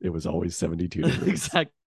Kingdom, it was always 72 degrees.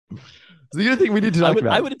 Exactly. So the other thing we need to talk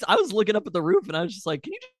about. I was looking up at the roof and I was just like,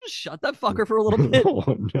 can you just shut that fucker for a little bit?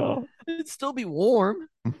 Oh, no. It'd still be warm.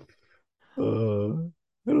 I don't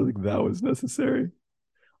think that was necessary.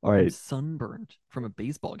 All right. I'm sunburned from a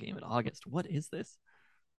baseball game in August. What is this?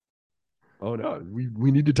 Oh, no. We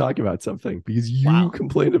need to talk about something because you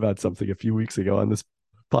complained about something a few weeks ago on this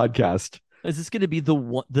podcast. Is this going to be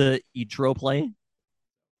the Ichiro play?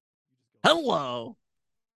 Hello.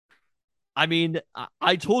 I mean,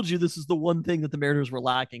 I told you this is the one thing that the Mariners were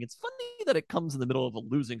lacking. It's funny that it comes in the middle of a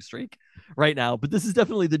losing streak right now, but this is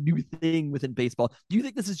definitely the new thing within baseball. Do you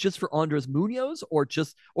think this is just for Andres Munoz or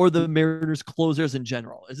the Mariners closers in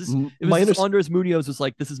general? Is this Andres Munoz was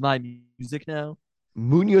like, this is my music now?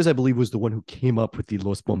 Munoz, I believe, was the one who came up with the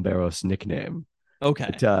Los Bomberos nickname. Okay.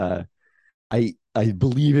 But, I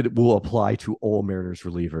believe it will apply to all Mariners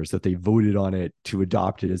relievers, that they voted on it to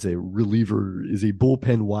adopt it as a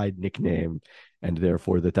bullpen wide nickname, and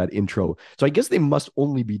therefore that intro. So I guess they must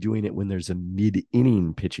only be doing it when there's a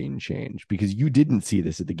mid-inning pitching change, because you didn't see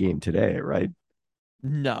this at the game today, right?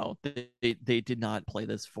 No, they did not play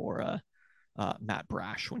this for Matt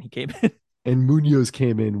Brash when he came in. And Munoz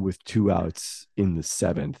came in with 2 outs in the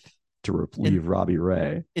 7th to relieve Robbie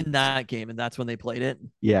Ray in that game, and that's when they played it.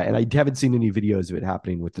 Yeah, and I haven't seen any videos of it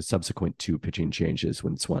happening with the subsequent 2 pitching changes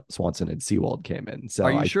when Swanson and Sewald came in. So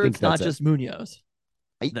are you sure it's not just Munoz?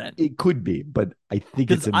 It could be, but I think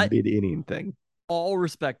it's a mid-inning thing. All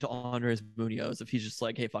respect to Andres Munoz if he's just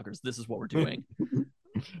like, hey fuckers, this is what we're doing.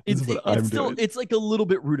 It's doing. It's like a little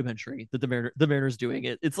bit rudimentary that the Mariners doing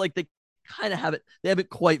it. It's like they kind of have it. They haven't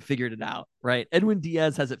quite figured it out, right? Edwin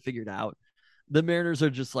Diaz has it figured out. The Mariners are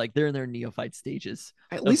just like, they're in their neophyte stages.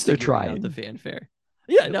 At least they're trying. The fanfare.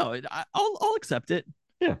 Yeah, no, I'll accept it.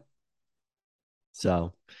 Yeah.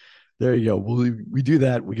 So there you go. We do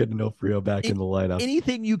that. We get Onofrio back in the lineup.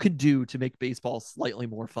 Anything you can do to make baseball slightly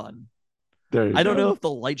more fun. I don't know if the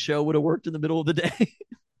light show would have worked in the middle of the day.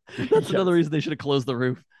 That's another reason they should have closed the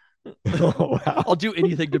roof. Oh, wow. I'll do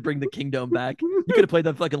anything to bring the Kingdom back. You could have played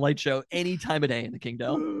that fucking light show any time of day in the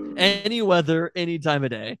Kingdom. Any weather, any time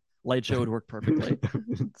of day. Light show would work perfectly.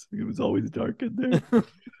 It was always dark in there,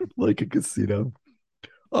 like a casino.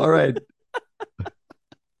 All right.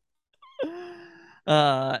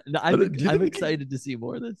 No, I'm excited to see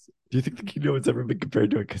more of this. Do you think the Keno has ever been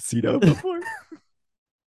compared to a casino before?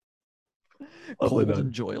 Cold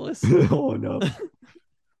and joyless. Oh no.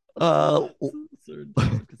 Certain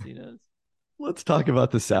types of casinos. Let's talk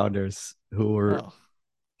about the Sounders, who were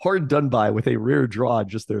hard done by with a rare draw,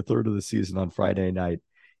 just their third of the season on Friday night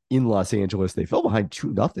in Los Angeles. They fell behind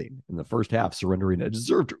 2-0 in the first half, surrendering a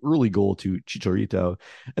deserved early goal to Chicharito,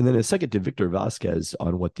 and then a second to Victor Vasquez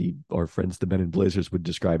on what our friends, the Men in Blazers, would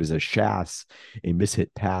describe as a chasse, a mishit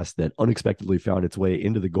pass that unexpectedly found its way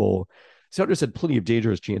into the goal. Sounders had plenty of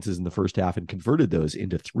dangerous chances in the first half and converted those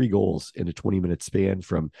into 3 goals in a 20-minute span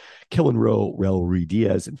from Kellen Rowe, Raul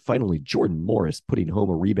Ruiz, and finally Jordan Morris putting home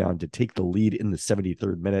a rebound to take the lead in the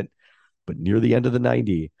 73rd minute. But near the end of the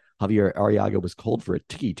 90, Javier Arriaga was called for a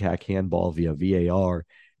ticky-tack handball via VAR,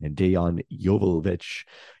 and Dejan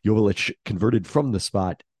Joveljic converted from the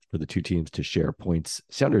spot for the two teams to share points.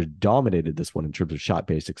 Sounders dominated this one in terms of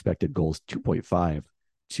shot-based expected goals, 2.5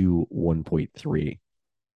 to 1.3.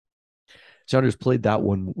 Sounders played that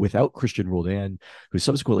one without Christian Roldan, who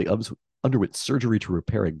subsequently underwent surgery to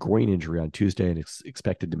repair a groin injury on Tuesday and is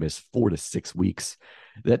expected to miss 4 to 6 weeks.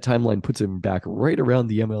 That timeline puts him back right around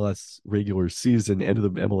the MLS regular season, end of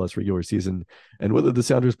the MLS regular season, and whether the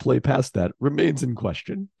Sounders play past that remains in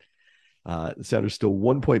question. The Sounders still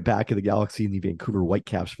 1 point back of the Galaxy and the Vancouver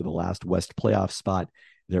Whitecaps for the last West playoff spot.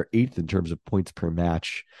 They're 8th in terms of points per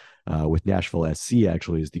match, with Nashville SC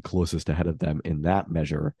actually is the closest ahead of them in that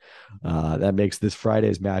measure. That makes this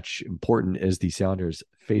Friday's match important as the Sounders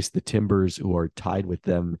face the Timbers, who are tied with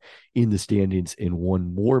them in the standings in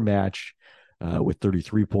one more match with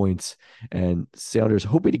 33 points. And Sounders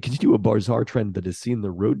hoping to continue a bizarre trend that has seen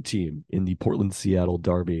the road team in the Portland-Seattle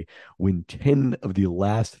derby win 10 of the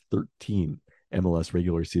last 13 MLS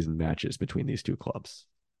regular season matches between these two clubs.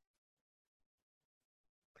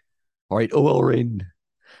 All right, OL Reign.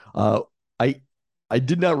 I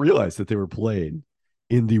did not realize that they were playing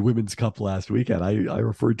in the Women's Cup last weekend. I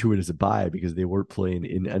referred to it as a bye because they weren't playing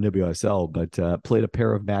in NWSL, but played a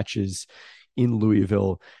pair of matches in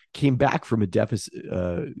Louisville, came back from a deficit,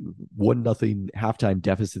 1-0 halftime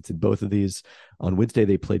deficits in both of these. On Wednesday,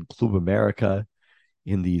 they played Club America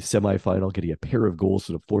in the semifinal, getting a pair of goals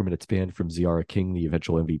in a 4-minute span from Ziara King, the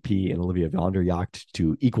eventual MVP, and Olivia Vanderjacht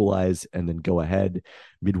to equalize and then go ahead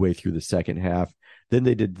midway through the second half. Then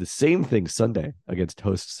they did the same thing Sunday against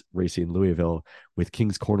hosts Racing Louisville, with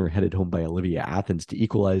King's Corner headed home by Olivia Athens to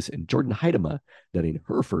equalize, and Jordan Heidema netting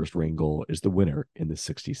her first Reign goal is the winner in the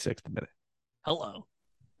 66th minute. Hello.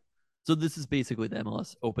 So this is basically the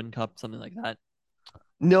MLS Open Cup, something like that?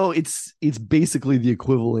 No, it's basically the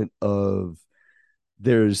equivalent of,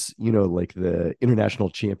 there's, like the International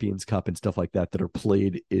Champions Cup and stuff like that are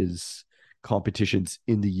played as competitions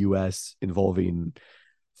in the U.S. involving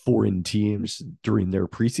foreign teams during their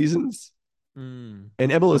preseasons. And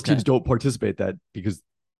MLS teams don't participate that because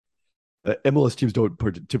MLS teams don't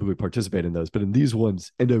typically participate in those. But in these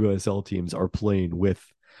ones, NWSL teams are playing with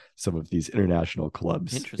some of these international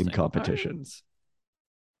clubs in competitions.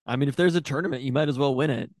 I mean, if there's a tournament, you might as well win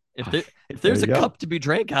it. If there's a cup to be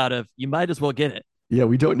drank out of, you might as well get it. Yeah,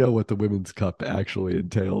 we don't know what the Women's Cup actually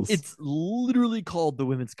entails. It's literally called the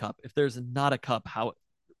Women's Cup. If there's not a cup,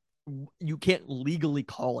 you can't legally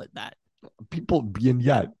call it that. People and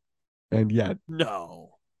yet.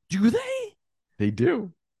 No. Do they? They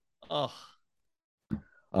do. Ugh.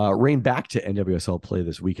 Reign back to NWSL play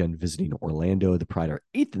this weekend, visiting Orlando. The Pride are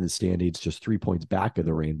 8th in the standings, just 3 points back of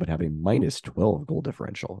the Reign, but having minus 12 goal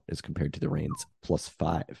differential as compared to the Reign's plus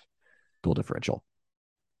 5 goal differential.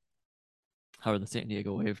 How are the San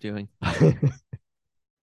Diego Wave doing?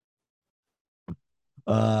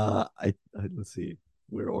 Let's see.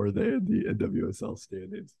 Where are they in the NWSL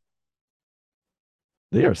standings?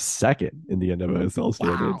 They are 2nd in the NWSL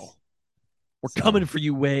standings. Wow. We're coming for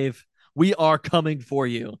you, Wave. We are coming for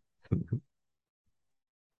you.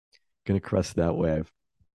 Gonna crest that wave.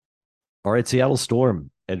 All right, Seattle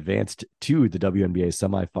Storm advanced to the WNBA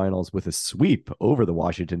semifinals with a sweep over the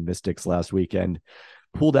Washington Mystics last weekend.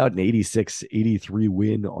 Pulled out an 86-83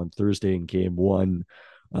 win on Thursday in Game 1,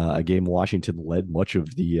 a game Washington led much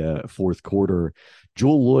of the fourth quarter.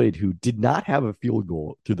 Joel Lloyd, who did not have a field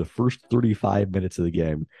goal through the first 35 minutes of the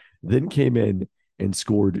game, then came in and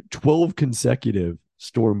scored 12 consecutive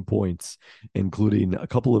Storm points, including a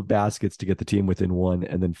couple of baskets to get the team within 1,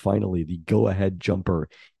 and then finally the go-ahead jumper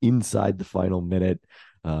inside the final minute.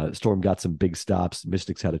 Storm got some big stops.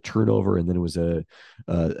 Mystics had a turnover, and then it was a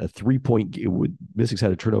 3-point game. Mystics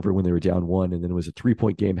had a turnover when they were down 1, and then it was a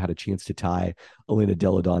 3-point game, had a chance to tie. Elena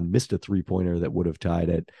Deladon missed a 3-pointer that would have tied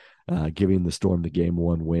it, giving the Storm the Game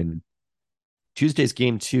 1 win. Tuesday's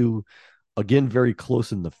Game 2, Again, very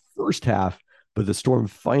close in the first half, but the Storm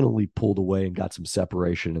finally pulled away and got some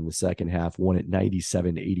separation in the second half, won at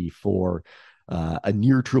 97-84. A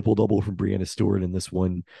near triple-double from Brianna Stewart, and this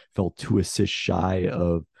one fell 2 assists shy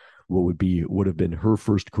of what would have been her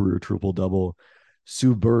first career triple-double.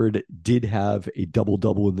 Sue Bird did have a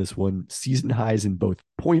double-double in this one, season highs in both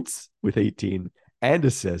points with 18 and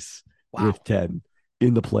assists with 10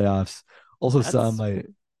 in the playoffs. Also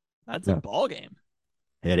that's a ball game.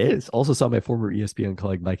 It is. Also saw my former ESPN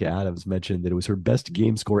colleague Micah Adams mention that it was her best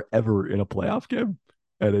game score ever in a playoff game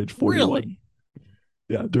at age 41. Really?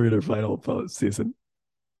 Yeah, during her final postseason.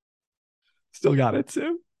 Still got it,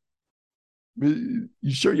 Sue. You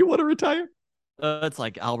sure you want to retire? It's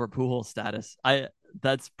like Albert Pujols status.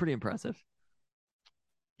 That's pretty impressive.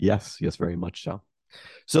 Yes, very much so.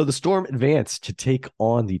 So the Storm advanced to take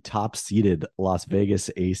on the top-seeded Las Vegas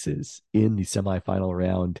Aces in the semifinal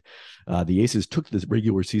round. The Aces took this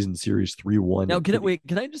regular season series 3-1. Now,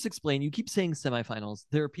 can I just explain? You keep saying semifinals.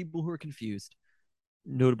 There are people who are confused,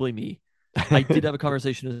 notably me. I did have a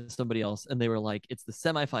conversation with somebody else, and they were like, it's the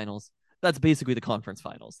semifinals. That's basically the conference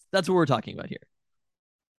finals. That's what we're talking about here.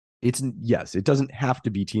 Yes, it doesn't have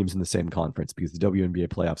to be teams in the same conference because the WNBA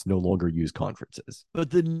playoffs no longer use conferences.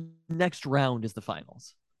 But the next round is the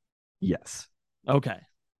finals. Yes. Okay.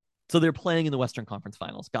 So they're playing in the Western Conference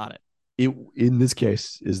Finals. Got it. In this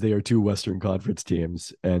case, is they are 2 Western Conference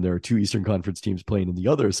teams, and there are 2 Eastern Conference teams playing in the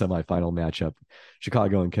other semifinal matchup,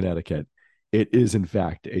 Chicago and Connecticut. It is, in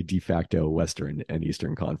fact, a de facto Western and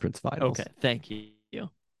Eastern Conference Finals. Okay, thank you.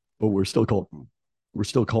 But we're still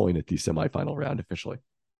calling it the semifinal round officially.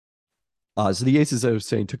 So the Aces, I was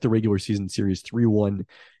saying, took the regular season series 3-1,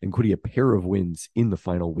 including a pair of wins in the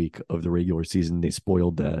final week of the regular season. They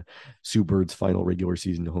spoiled Sue Bird's final regular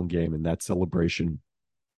season home game in that celebration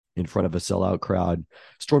in front of a sellout crowd.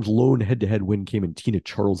 Storm's lone head-to-head win came in Tina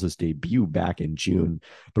Charles's debut back in June,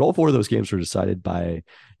 but all 4 of those games were decided by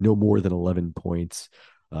no more than 11 points.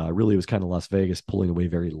 Really, it was kind of Las Vegas pulling away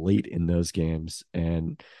very late in those games,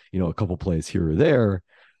 and a couple plays here or there.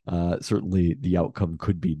 Certainly the outcome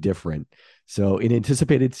could be different. So in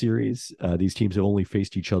anticipated series, these teams have only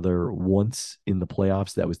faced each other once in the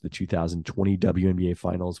playoffs. That was the 2020 WNBA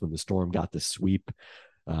finals when the Storm got the sweep.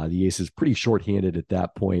 The Aces pretty shorthanded at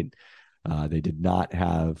that point. They did not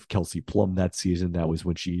have Kelsey Plum that season. That was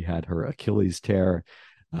when she had her Achilles tear.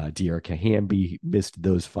 Dearica Hamby missed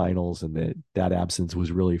those finals, and that absence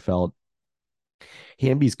was really felt.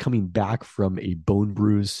 Hamby's coming back from a bone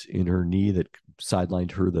bruise in her knee that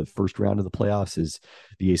sidelined her the first round of the playoffs, as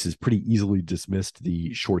the Aces pretty easily dismissed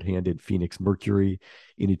the shorthanded Phoenix Mercury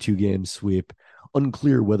in a 2-game sweep.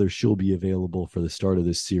 Unclear whether she'll be available for the start of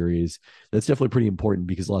this series. That's definitely pretty important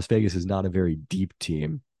because Las Vegas is not a very deep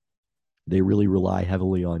team. They really rely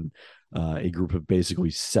heavily on a group of basically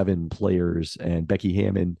 7 players, and Becky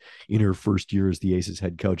Hammon, in her first year as the Aces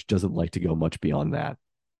head coach, doesn't like to go much beyond that.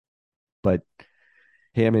 But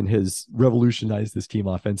Hammond has revolutionized this team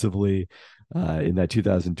offensively in that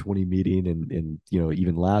 2020 meeting, and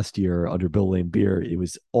even last year under Bill Laimbeer, it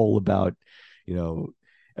was all about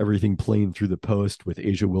everything playing through the post with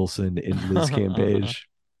Asia Wilson and Liz Cambage.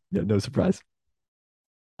 No surprise.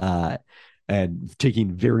 And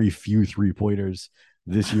taking very few 3-pointers.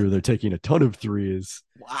 This year, they're taking a ton of threes.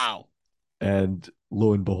 Wow. And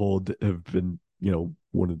lo and behold, have been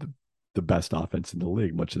one of the best offense in the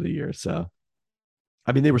league much of the year. So.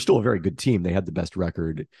 I mean, they were still a very good team. They had the best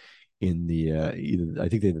record in I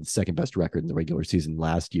think they had the second best record in the regular season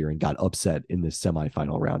last year and got upset in the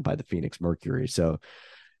semifinal round by the Phoenix Mercury. So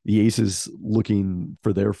the Aces looking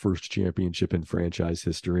for their first championship in franchise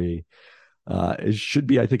history. It should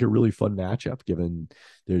be, I think, a really fun matchup given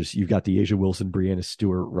you've got the Asia Wilson, Brianna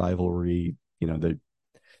Stewart rivalry.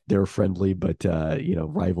 They're friendly, but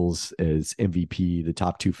rivals as MVP, the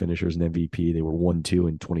top 2 finishers in MVP, they were 1-2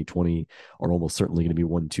 in 2020, are almost certainly going to be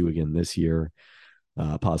 1-2 again this year,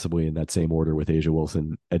 possibly in that same order with Asia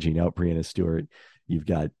Wilson edging out Brianna Stewart. You've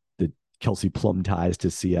got the Kelsey Plum ties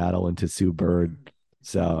to Seattle and to Sue Bird.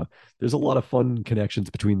 So there's a lot of fun connections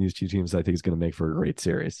between these 2 teams I think is going to make for a great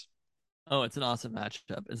series. Oh, it's an awesome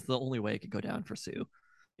matchup. It's the only way it could go down for Sue.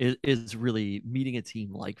 Is really meeting a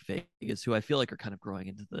team like Vegas, who I feel like are kind of growing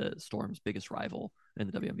into the Storm's biggest rival in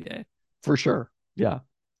the WNBA. For sure. Yeah.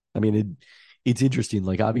 I mean, it's interesting.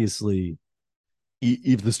 Like, obviously,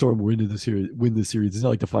 if the Storm win the series, it's not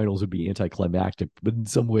like the finals would be anticlimactic, but in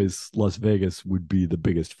some ways, Las Vegas would be the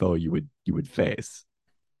biggest foe you would face.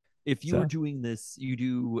 If you were doing this, you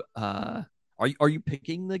do. Are you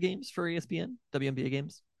picking the games for ESPN WNBA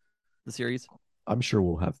games, the series? I'm sure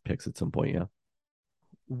we'll have picks at some point. Yeah.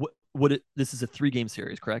 This is a 3-game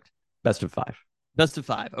series, correct? Best of 5. Best of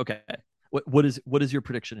 5. Okay. What is your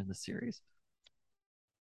prediction in this series?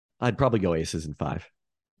 I'd probably go Aces in 5.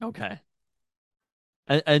 Okay.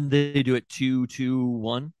 And they do it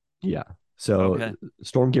 2-2-1. Yeah. So Okay.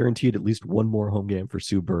 Storm guaranteed at least one more home game for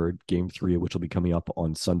Sue Bird, game 3, which will be coming up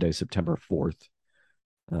on Sunday, September 4th.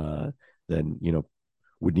 Then,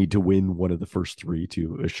 would need to win one of the first 3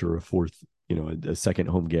 to assure a fourth, a second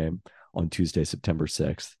home game on Tuesday, September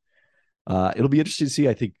 6th. It'll be interesting to see,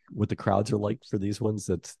 I think, what the crowds are like for these ones.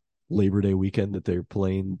 That's Labor Day weekend that they're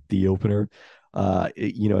playing the opener.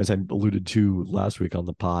 As I alluded to last week on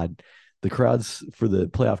the pod, the crowds for the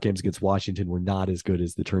playoff games against Washington were not as good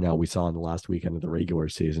as the turnout we saw in the last weekend of the regular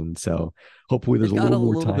season. So hopefully there's They've a got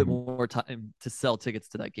little more bit time. more time to sell tickets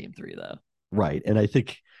to that game 3, though. Right. And I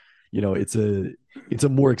think, it's a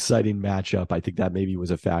more exciting matchup. I think that maybe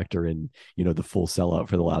was a factor in, the full sellout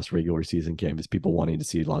for the last regular season game, is people wanting to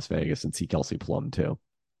see Las Vegas and see Kelsey Plum too.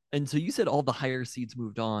 And so you said all the higher seeds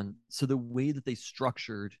moved on. So the way that they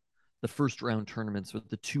structured the first round tournaments with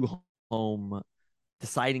the 2 home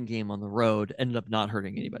deciding game on the road ended up not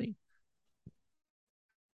hurting anybody.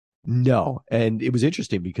 No. And it was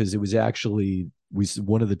interesting because it was actually,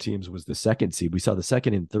 one of the teams was the 2nd seed. We saw the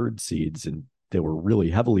 2nd and 3rd seeds, and they were really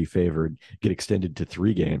heavily favored, get extended to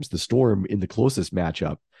 3 games. The Storm, in the closest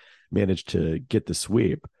matchup, managed to get the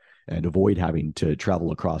sweep and avoid having to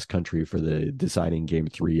travel across country for the deciding game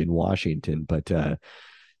 3 in Washington. But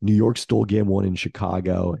New York stole game 1 in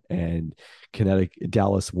Chicago, and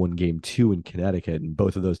Dallas won game 2 in Connecticut. And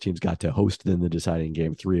both of those teams got to host in the deciding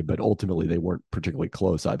game 3, but ultimately they weren't particularly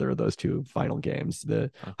close, either of those 2 final games.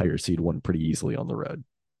 The higher seed won pretty easily on the road.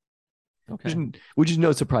 Okay. Which is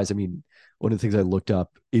no surprise. I mean, one of the things I looked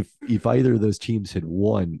up, if either of those teams had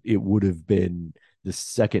won, it would have been the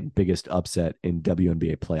 2nd biggest upset in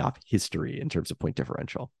WNBA playoff history in terms of point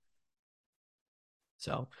differential.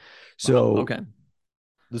 So okay.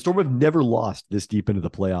 The Storm have never lost this deep into the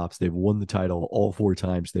playoffs. They've won the title all 4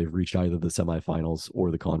 times. They've reached either the semifinals or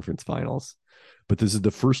the conference finals. But this is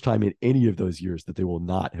the first time in any of those years that they will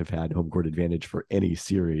not have had home court advantage for any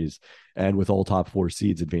series. And with all top 4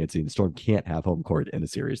 seeds advancing, the Storm can't have home court in a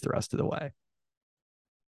series the rest of the way.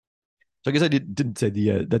 So I guess I didn't say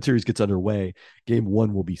that series gets underway. Game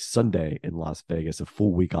 1 will be Sunday in Las Vegas, a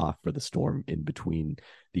full week off for the Storm in between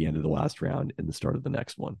the end of the last round and the start of the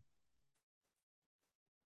next one.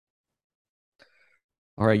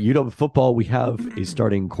 All right, UW football, we have a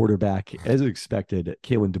starting quarterback. As expected,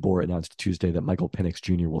 Kalen DeBoer announced Tuesday that Michael Penix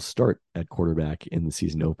Jr. will start at quarterback in the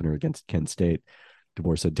season opener against Kent State.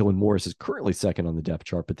 DeBoer said Dylan Morris is currently 2nd on the depth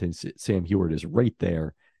chart, but then Sam Heward is right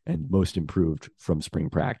there and most improved from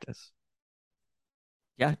spring practice.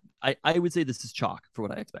 Yeah, I would say this is chalk for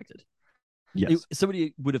what I expected. Yes.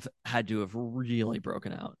 Somebody would have had to have really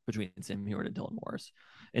broken out between Sam Heward and Dylan Morris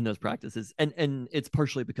in those practices. And it's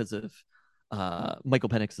partially because of Michael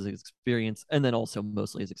Penix's experience, and then also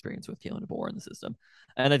mostly his experience with Kalen DeBoer in the system.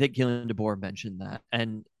 And I think Kalen DeBoer mentioned that.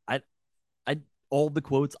 And I all the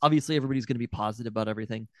quotes, obviously everybody's going to be positive about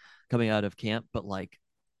everything coming out of camp, but like,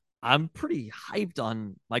 I'm pretty hyped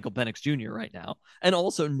on Michael Penix Jr. right now. And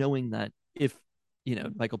also knowing that if,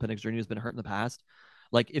 Michael Penix Jr. has been hurt in the past,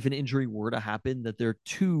 like if an injury were to happen, that there are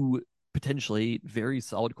 2 potentially very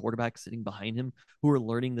solid quarterbacks sitting behind him who are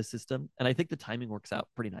learning the system. And I think the timing works out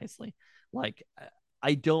pretty nicely. Like,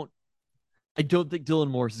 I don't think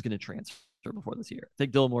Dylan Morris is going to transfer before this year. I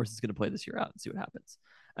think Dylan Morris is going to play this year out and see what happens.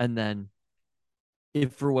 And then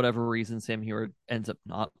if for whatever reason Sam Heward ends up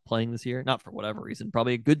not playing this year, not for whatever reason,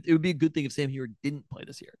 it would be a good thing if Sam Heward didn't play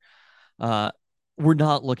this year. We're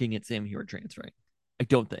not looking at Sam Heward transferring. I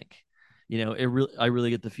don't think. I really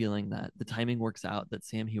get the feeling that the timing works out, that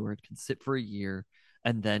Sam Heward can sit for a year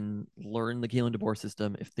and then learn the Kalen DeBoer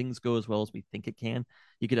system. If things go as well as we think it can,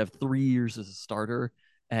 you could have 3 years as a starter.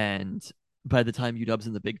 And by the time UW's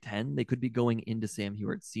in the Big Ten, they could be going into Sam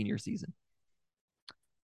Heward's senior season.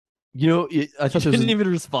 I thought you didn't even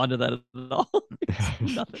respond to that at all.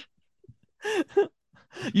 Nothing.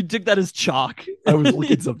 You took that as chalk. I was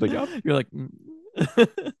looking something up. You're like,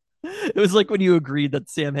 It was like when you agreed that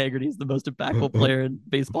Sam Haggerty is the most impactful player in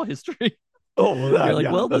baseball history. Oh, well, You're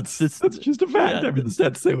like, well, that's just a fact. Yeah, I mean, the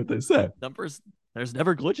stats say what they say. Numbers, there's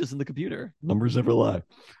never glitches in the computer. Numbers never lie.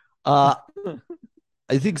 I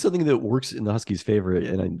think something that works in the Huskies' favor,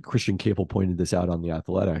 and Christian Capel pointed this out on The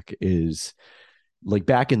Athletic, is like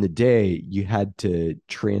back in the day, you had to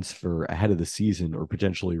transfer ahead of the season or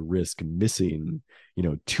potentially risk missing,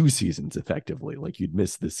 2 seasons effectively. Like you'd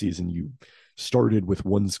miss the season you started with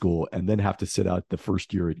one school and then have to sit out the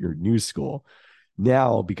first year at your new school.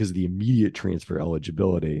 Now, because of the immediate transfer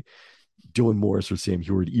eligibility, Dylan Morris or Sam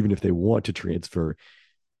Heward, even if they want to transfer,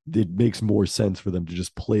 it makes more sense for them to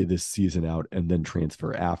just play this season out and then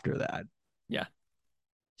transfer after that. Yeah.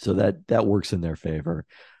 So that works in their favor.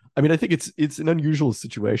 I mean, I think it's an unusual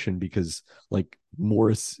situation because like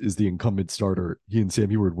Morris is the incumbent starter. He and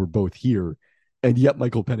Sam Eward were both here, and yet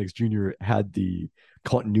Michael Penix Jr. had the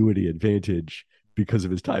continuity advantage because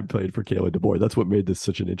of his time played for Kalen DeBoer. That's what made this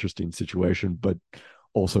such an interesting situation, but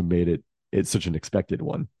also made it's such an expected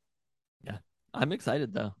one. Yeah. I'm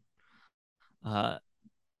excited though. Uh,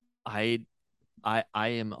 I I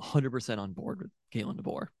am 100% on board with Kalen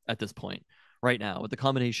DeBoer at this point right now with the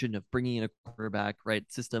combination of bringing in a quarterback, right,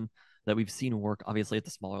 system that we've seen work obviously at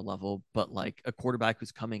the smaller level, but like a quarterback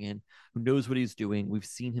who's coming in, who knows what he's doing. We've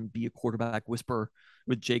seen him be a quarterback whisperer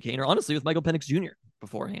with Jay Kane or honestly with Michael Penix Jr.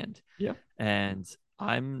 beforehand. Yeah. And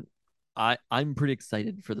I'm pretty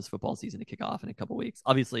excited for this football season to kick off in a couple weeks.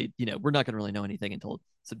 Obviously, we're not going to really know anything until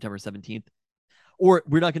September 17th, or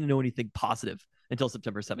we're not going to know anything positive until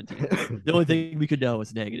September 17th. The only thing we could know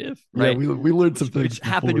is negative, right? Yeah, we learned some things which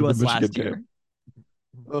happened to before us the Michigan last game. year.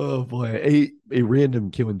 Oh boy, a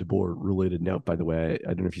random Kalen DeBoer related note, by the way. I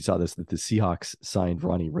don't know if you saw this, that the Seahawks signed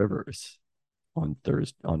Ronnie Rivers on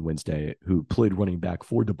Wednesday, who played running back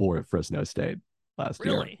for DeBoer at Fresno State last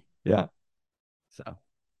year. Really? Yeah. So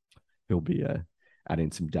he'll be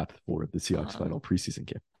adding some depth for the Seahawks final preseason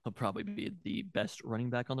game. He'll probably be the best running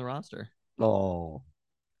back on the roster. Oh,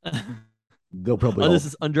 they'll probably. This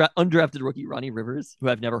is undrafted rookie Ronnie Rivers, who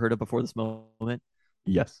I've never heard of before this moment.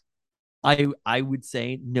 Yes. I would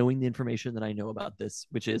say, knowing the information that I know about this,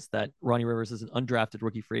 which is that Ronnie Rivers is an undrafted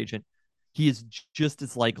rookie free agent, he is just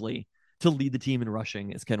as likely to lead the team in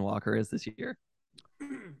rushing as Ken Walker is this year.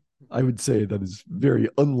 I would say that is very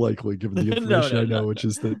unlikely given the information I know, which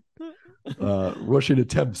is that rushing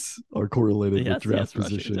attempts are correlated with draft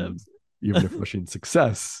position, even if rushing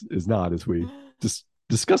success is not, as we just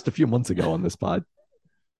discussed a few months ago on this pod.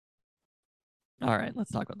 All right,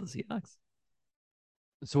 let's talk about the Seahawks.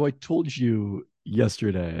 So I told you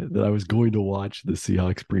yesterday that I was going to watch the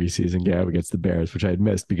Seahawks preseason game against the Bears, which I had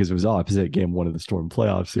missed because it was opposite game one of the Storm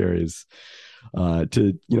playoff series,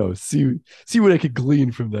 to see what I could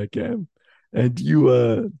glean from that game. And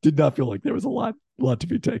you did not feel like there was a lot to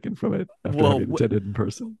be taken from it after having attended in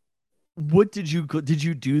person. What did you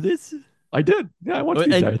do this? I did. Yeah, I watched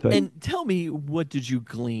the entire thing. And tell me, what did you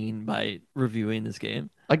glean by reviewing this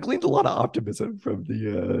game? I gleaned a lot of optimism from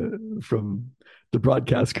the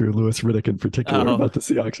broadcast crew, Louis Riddick in particular, about the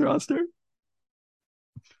Seahawks roster.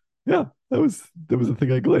 Yeah, that was the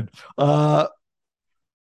thing I gleaned. I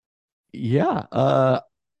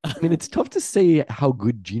mean, it's tough to say how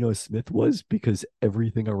good Geno Smith was because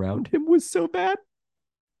everything around him was so bad.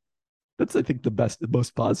 That's, I think, the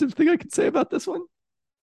most positive thing I can say about this one.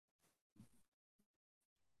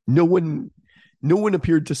 No one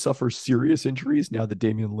appeared to suffer serious injuries now that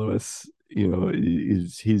Damian Lewis,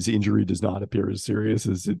 his injury does not appear as serious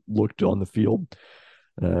as it looked on the field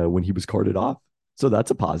when he was carted off. So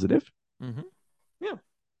that's a positive. Mm-hmm. Yeah.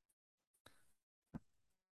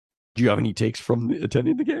 Do you have any takes from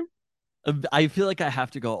attending the game? I feel like I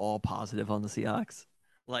have to go all positive on the Seahawks.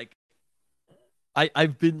 Like,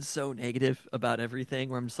 I've been so negative about everything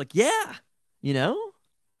where I'm just like, yeah,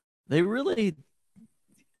 they really,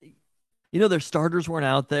 their starters weren't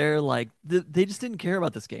out there. Like, they just didn't care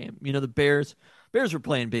about this game. The Bears were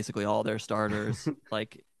playing basically all their starters.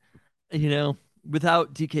 Like,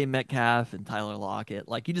 without DK Metcalf and Tyler Lockett,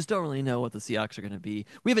 like, you just don't really know what the Seahawks are going to be.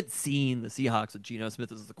 We haven't seen the Seahawks with Geno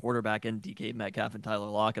Smith as the quarterback and DK Metcalf and Tyler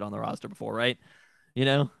Lockett on the roster before, right?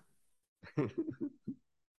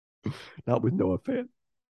 Not with Noah Fant.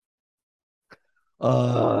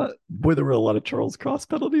 Boy, there were a lot of Charles Cross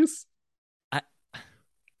penalties.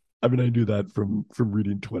 I mean, I knew that from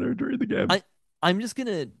reading Twitter during the game. I'm just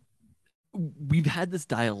gonna. We've had this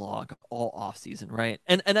dialogue all offseason, right?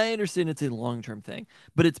 And I understand it's a long-term thing,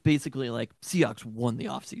 but it's basically like Seahawks won the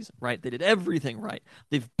offseason, right? They did everything right.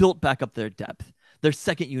 They've built back up their depth. Their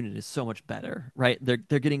second unit is so much better, right? They're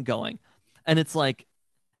getting going. And it's like,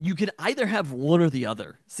 you can either have one or the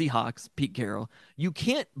other. Seahawks, Pete Carroll. You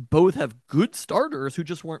can't both have good starters who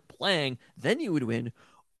just weren't playing, then you would win.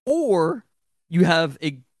 Or you have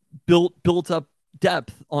a built up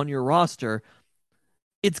depth on your roster.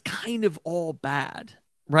 It's kind of all bad,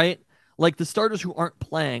 right? Like, the starters who aren't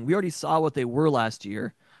playing, we already saw what they were last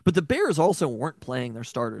year, but the Bears also weren't playing their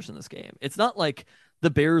starters in this game. It's not like the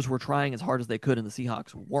Bears were trying as hard as they could and the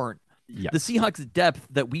Seahawks weren't. Yes. The Seahawks' depth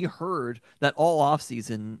that we heard that all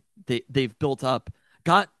offseason they've built up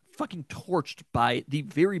got fucking torched by the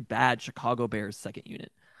very bad Chicago Bears second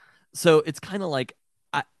unit. So it's kind of like,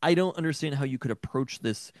 I don't understand how you could approach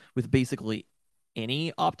this with basically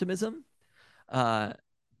any optimism.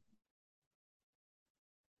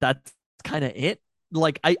 that's kind of it.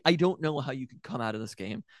 Like, I don't know how you could come out of this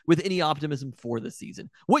game with any optimism for the season.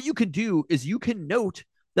 What you can do is you can note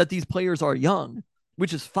that these players are young,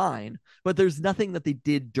 which is fine, but there's nothing that they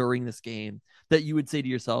did during this game that you would say to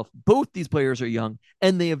yourself, both these players are young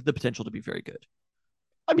and they have the potential to be very good.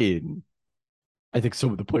 I mean, I think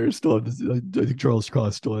some of the players still have this. I think Charles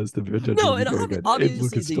Cross still has the potential No, to be and very good. obviously And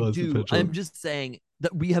Lucas they still has the do. potential. I'm just saying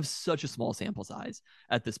that we have such a small sample size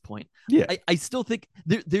at this point. Yeah. I still think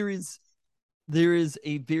there is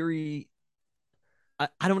a very, I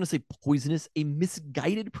don't want to say poisonous, a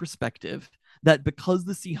misguided perspective that because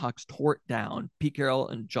the Seahawks tore it down, Pete Carroll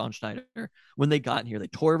and John Schneider, when they got in here, they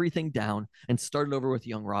tore everything down and started over with a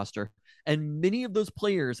young roster. And many of those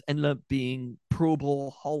players ended up being Pro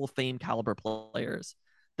Bowl Hall of Fame caliber players,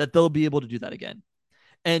 that they'll be able to do that again.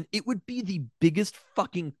 And it would be the biggest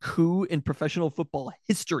fucking coup in professional football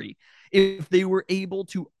history if they were able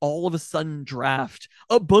to all of a sudden draft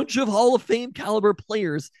a bunch of Hall of Fame caliber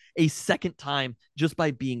players a second time just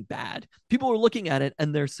by being bad. People are looking at it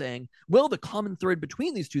and they're saying, well, the common thread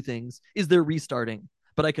between these two things is they're restarting.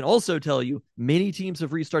 But I can also tell you many teams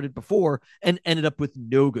have restarted before and ended up with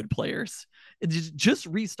no good players. Just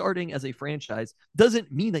restarting as a franchise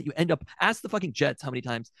doesn't mean that you end up. Ask the fucking Jets how many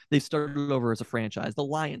times they've started over as a franchise. The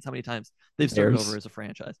Lions how many times they've started over as a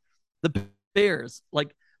franchise. The Bears,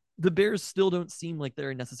 like, the Bears still don't seem like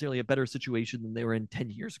they're in necessarily a better situation than they were in 10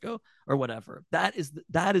 years ago or whatever. That is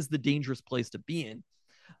the dangerous place to be in.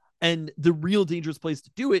 And the real dangerous place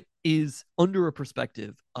to do it is under a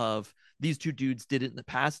perspective of these two dudes did it in the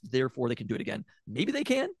past, therefore they can do it again. Maybe they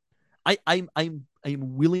can. I'm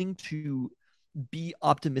willing to be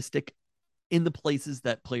optimistic in the places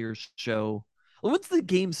that players show. Once the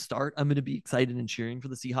games start, I'm going to be excited and cheering for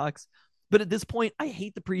the Seahawks. But at this point, I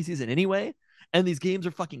hate the preseason anyway. And these games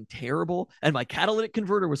are fucking terrible. And my catalytic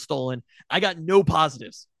converter was stolen. I got no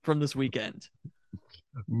positives from this weekend.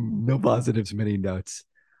 No positives, many notes.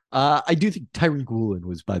 I do think Tyreek Woolen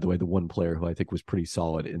was, by the way, the one player who I think was pretty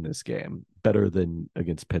solid in this game, better than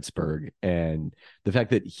against Pittsburgh. And the fact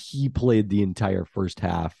that he played the entire first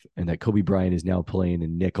half and that Kobe Bryant is now playing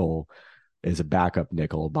in nickel as a backup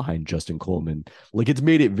nickel behind Justin Coleman, like, it's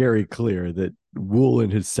made it very clear that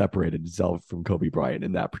Woolen has separated himself from Kobe Bryant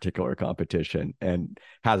in that particular competition and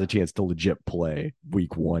has a chance to legit play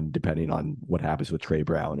week one, depending on what happens with Trey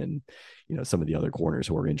Brown and, some of the other corners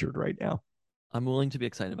who are injured right now. I'm willing to be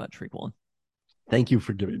excited about Tariq Woolen. Thank you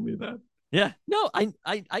for giving me that. Yeah, no,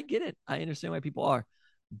 I get it. I understand why people are,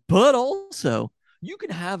 but also you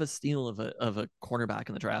can have a steal of a cornerback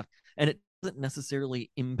in the draft, and it doesn't necessarily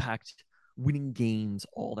impact winning games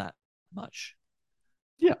all that much.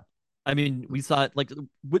 Yeah, I mean, we saw it. Like,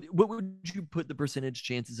 what would you put the percentage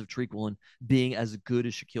chances of Tariq Woolen being as good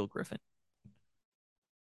as Shaquille Griffin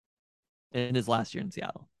in his last year in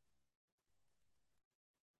Seattle?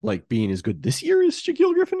 Like, being as good this year as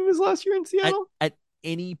Shaquille Griffin in his last year in Seattle? At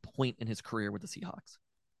any point in his career with the Seahawks.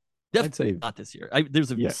 I'd say not this year. There's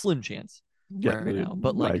a slim chance right now,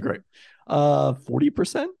 but like, I agree.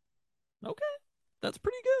 40%. Okay, that's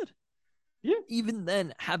pretty good. Yeah. Even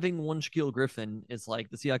then, having one Shaquille Griffin is like,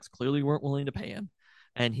 the Seahawks clearly weren't willing to pay him,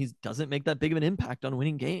 and he doesn't make that big of an impact on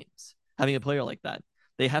winning games. Having a player like that,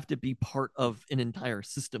 they have to be part of an entire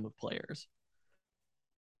system of players.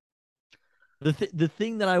 The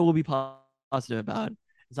thing that I will be positive about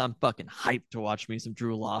is I'm fucking hyped to watch me some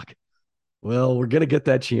Drew Lock. Well, we're going to get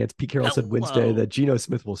that chance. Pete Carroll said Wednesday that Geno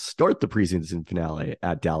Smith will start the preseason finale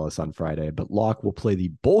at Dallas on Friday, but Locke will play the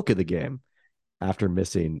bulk of the game after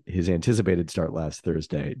missing his anticipated start last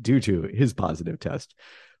Thursday due to his positive test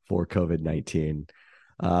for COVID-19.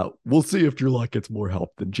 We'll see if Drew Lock gets more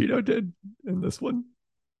help than Geno did in this one.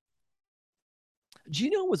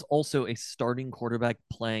 Geno was also a starting quarterback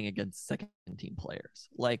playing against second-team players.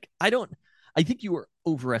 Like, I think you were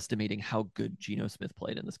overestimating how good Geno Smith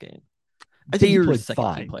played in this game. I think he played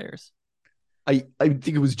second-team players. I think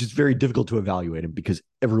it was just very difficult to evaluate him because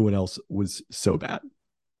everyone else was so bad.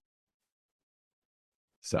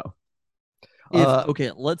 So,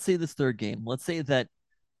 okay, let's say this third game. Let's say that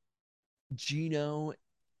Geno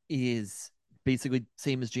is basically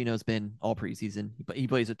same as Geno's been all preseason, but he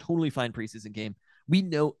plays a totally fine preseason game. We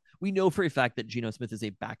know for a fact that Geno Smith is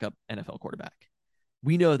a backup NFL quarterback.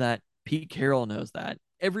 We know that. Pete Carroll knows that.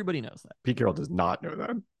 Everybody knows that. Pete Carroll does not know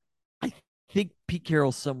that. I think Pete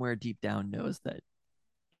Carroll somewhere deep down knows that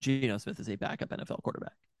Geno Smith is a backup NFL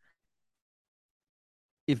quarterback.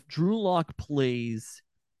 If Drew Lock plays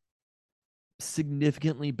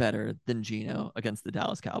significantly better than Geno against the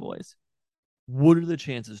Dallas Cowboys, what are the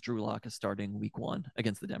chances Drew Lock is starting week one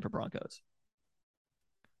against the Denver Broncos?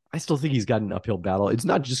 I still think he's got an uphill battle. It's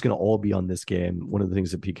not just going to all be on this game. One of the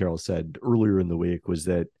things that Pete Carroll said earlier in the week was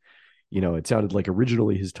that, it sounded like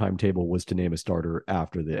originally his timetable was to name a starter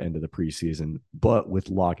after the end of the preseason, but with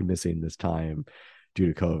Locke missing this time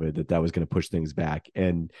due to COVID, that was going to push things back.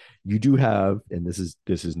 And you do have, and this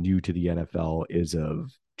is new to the NFL, is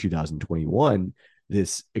of 2021,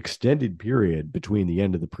 this extended period between the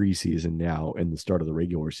end of the preseason now and the start of the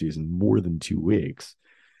regular season, more than 2 weeks.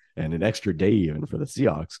 And an extra day even for the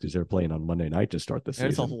Seahawks because they're playing on Monday night to start the season.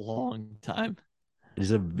 It's a long time.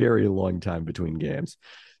 It's a very long time between games.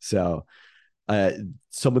 So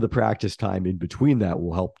some of the practice time in between that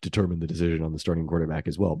will help determine the decision on the starting quarterback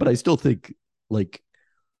as well. But I still think, like,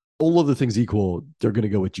 all of the things equal, they're going to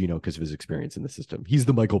go with Geno because of his experience in the system. He's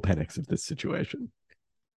the Michael Penix of this situation.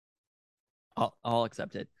 I'll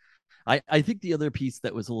accept it. I think the other piece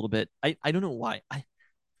that was a little bit, I don't know why. I'm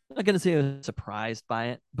not going to say I was surprised by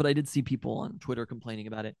it, but I did see people on Twitter complaining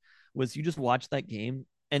about it, was you just watched that game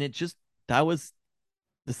and that was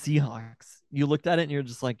the Seahawks. You looked at it and you're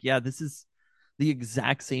just like, yeah, this is the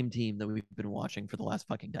exact same team that we've been watching for the last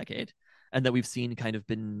fucking decade and that we've seen kind of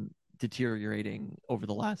been deteriorating over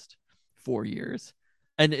the last 4 years.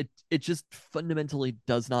 And it just fundamentally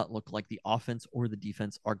does not look like the offense or the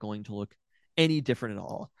defense are going to look any different at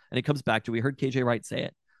all. And it comes back to, we heard KJ Wright say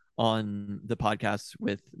it on the podcast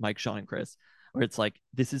with Mike, Sean, and Chris, where it's like,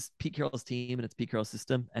 this is Pete Carroll's team and it's Pete Carroll's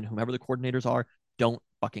system, and whomever the coordinators are don't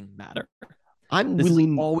fucking matter. This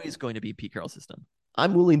is always going to be Pete Carroll's system.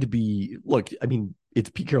 I'm willing to be, look, I mean, it's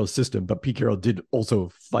Pete Carroll's system, but Pete Carroll did also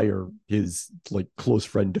fire his close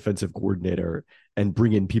friend defensive coordinator and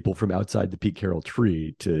bring in people from outside the Pete Carroll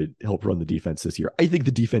tree to help run the defense this year. I think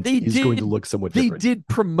the defense is going to look somewhat different. They did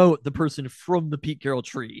promote the person from the Pete Carroll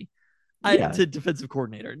tree to defensive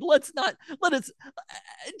coordinator. Let us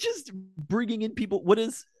just bringing in people. What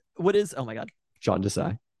is, oh my God. Sean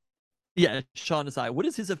Desai. Yeah, Sean Desai. What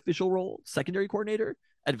is his official role? Secondary coordinator?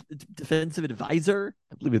 Defensive advisor?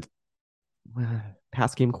 I believe it's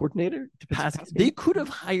pass game coordinator. They could have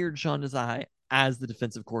hired Sean Desai as the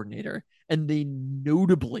defensive coordinator, and they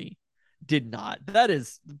notably did not. That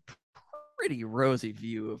is a pretty rosy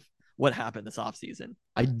view of what happened this offseason.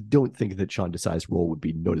 I don't think that Sean Desai's role would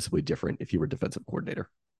be noticeably different if he were defensive coordinator.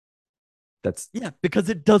 Because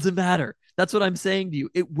it doesn't matter. That's what I'm saying to you.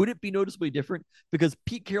 It wouldn't be noticeably different because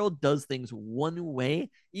Pete Carroll does things one way,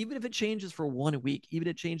 even if it changes for 1 week, even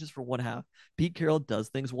if it changes for one half. Pete Carroll does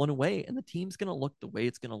things one way, and the team's going to look the way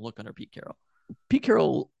it's going to look under Pete Carroll. Pete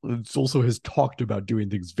Carroll also has talked about doing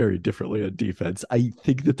things very differently on defense. I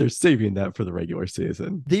think that they're saving that for the regular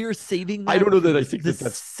season. They are saving that. I don't know that I think the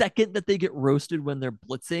that's second that they get roasted when they're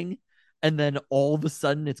blitzing, and then all of a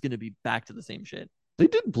sudden it's going to be back to the same shit. They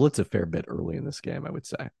did blitz a fair bit early in this game, I would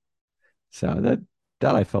say. So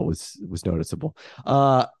that I felt was noticeable.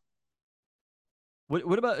 What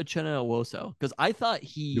about Uchenna Nwosu? Because I thought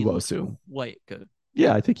he was quite good.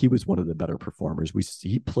 Yeah, I think he was one of the better performers.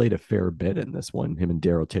 He played a fair bit in this one. Him and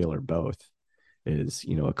Darrell Taylor both is,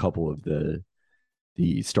 a couple of the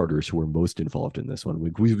starters who were most involved in this one.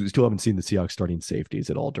 We still haven't seen the Seahawks starting safeties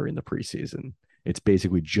at all during the preseason. It's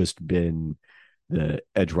basically just been the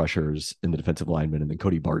edge rushers and the defensive linemen, and then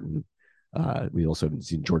Cody Barton. We also haven't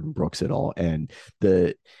seen Jordan Brooks at all. And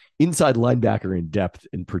the inside linebacker in depth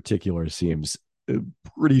in particular seems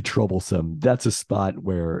pretty troublesome. That's a spot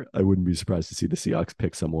where I wouldn't be surprised to see the Seahawks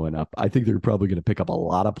pick someone up. I think they're probably going to pick up a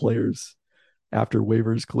lot of players after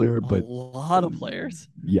waivers clear, but a lot of players.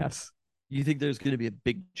 Yes. You think there's going to be a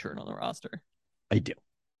big churn on the roster? I do.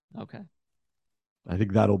 Okay. I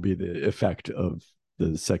think that'll be the effect of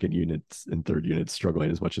the second units and third units struggling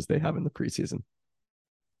as much as they have in the preseason.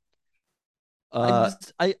 I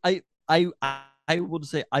will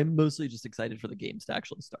just say I'm mostly just excited for the games to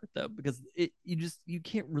actually start, though, because you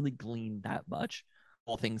can't really glean that much,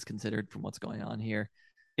 all things considered, from what's going on here.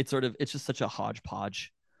 It's just such a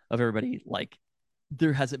hodgepodge of everybody. Like,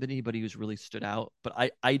 there hasn't been anybody who's really stood out,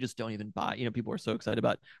 but I just don't even buy. People are so excited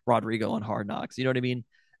about Rodrigo on Hard Knocks. You know what I mean?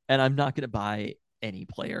 And I'm not going to buy any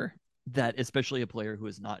player especially a player who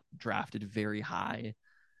is not drafted very high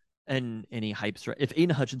and any hype. If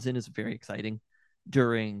Aiden Hutchinson is very exciting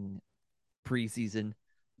during preseason,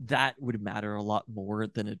 that would matter a lot more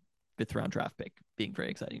than a 5th round draft pick being very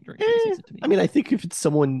exciting during preseason to me. I mean, I think if it's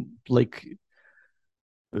someone like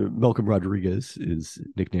Malcolm Rodriguez is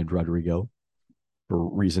nicknamed Rodrigo for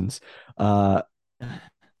reasons, by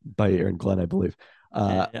Aaron Glenn, I believe.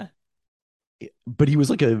 Yeah. But he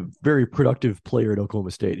was like a very productive player at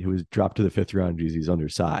Oklahoma State who was dropped to the 5th round because he's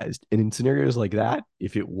undersized. And in scenarios like that,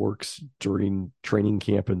 if it works during training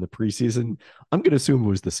camp in the preseason, I'm going to assume it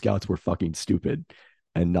was the scouts were fucking stupid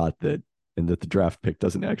and not that and that the draft pick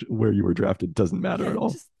doesn't actually where you were drafted doesn't matter at all.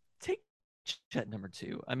 Just take Chet number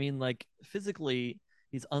 2. I mean, like physically,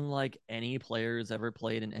 he's unlike any player who's ever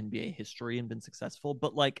played in NBA history and been successful.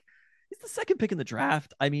 But like, he's the second pick in the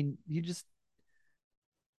draft. I mean, you just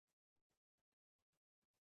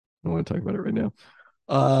I don't want to talk about it right now.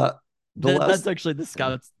 that's actually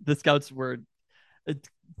the scouts word.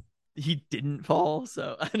 He didn't fall,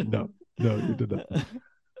 so I don't no, you did not.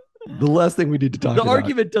 The last thing we need to talk about. The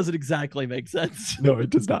argument doesn't exactly make sense. No,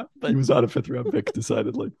 it does not. But he was not a 5th round pick,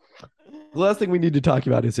 decidedly. The last thing we need to talk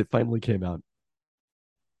about is it finally came out.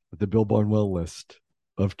 The Bill Barnwell list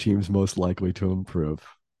of teams most likely to improve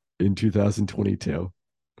in 2022.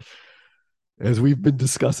 As we've been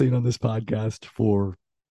discussing on this podcast for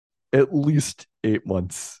at least 8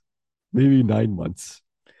 months, maybe 9 months.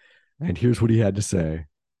 And here's what he had to say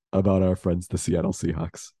about our friends, the Seattle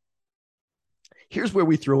Seahawks. Here's where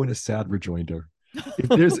we throw in a sad rejoinder. If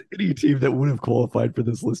there's any team that would have qualified for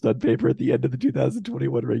this list on paper at the end of the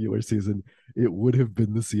 2021 regular season, it would have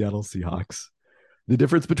been the Seattle Seahawks. The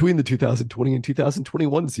difference between the 2020 and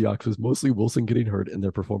 2021 Seahawks was mostly Wilson getting hurt and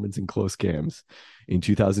their performance in close games. In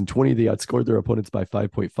 2020, they outscored their opponents by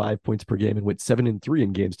 5.5 points per game and went 7-3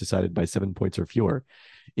 in games decided by 7 points or fewer.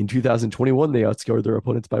 In 2021, they outscored their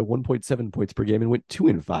opponents by 1.7 points per game and went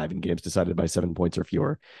 2-5 in games decided by 7 points or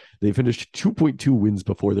fewer. They finished 2.2 wins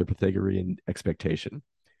before their Pythagorean expectation.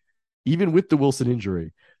 Even with the Wilson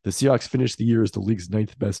injury, the Seahawks finished the year as the league's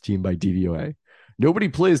 9th best team by DVOA. Nobody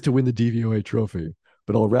plays to win the DVOA trophy,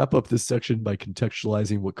 but I'll wrap up this section by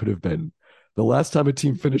contextualizing what could have been. The last time a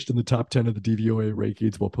team finished in the top 10 of the DVOA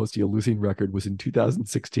rankings while posting a losing record was in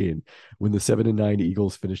 2016, when the 7-9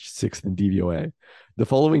 Eagles finished 6th in DVOA. The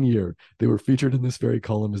following year, they were featured in this very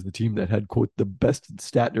column as the team that had, quote, the best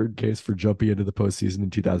stat nerd case for jumping into the postseason in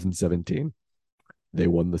 2017. They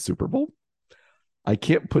won the Super Bowl. I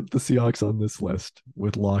can't put the Seahawks on this list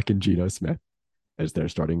with Locke and Geno Smith as their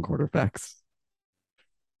starting quarterbacks.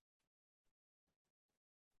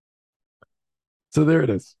 So there it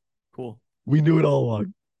is. Cool. We knew it all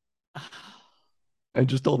along. And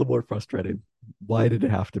just all the more frustrating. Why did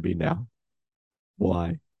it have to be now?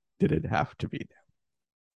 Why did it have to be now?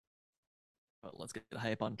 Well, let's get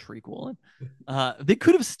hype on Tariq Woolen. They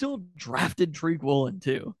could have still drafted Tariq Woolen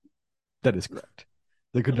too. That is correct.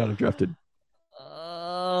 They could not have drafted.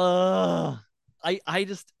 I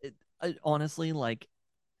honestly, like,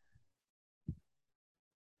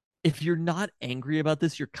 if you're not angry about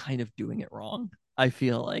this, you're kind of doing it wrong. I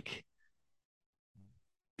feel like.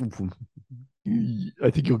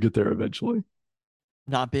 I think you'll get there eventually.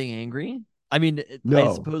 Not being angry? I mean,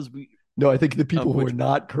 no. I suppose No, I think the people who are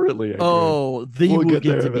not currently angry. Oh, they will get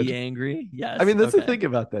to eventually. Be angry? Yes. I mean, that's the thing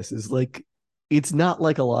about this is like, it's not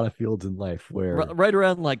like a lot of fields in life where... Right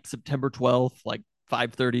around like September 12th, like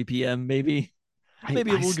 5:30 p.m. maybe.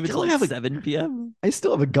 Maybe we'll give it to like 7 p.m. I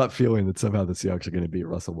still have a gut feeling that somehow the Seahawks are going to beat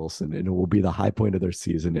Russell Wilson and it will be the high point of their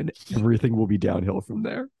season and everything will be downhill from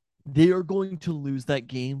there. They are going to lose that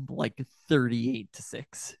game like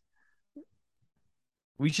 38-6.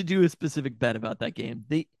 We should do a specific bet about that game.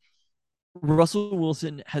 Russell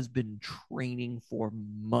Wilson has been training for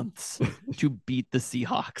months to beat the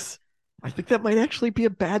Seahawks. I think that might actually be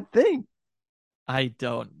a bad thing. I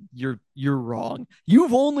don't. You're wrong.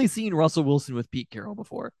 You've only seen Russell Wilson with Pete Carroll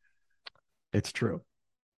before. It's true.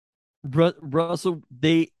 Russell,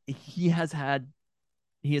 he has had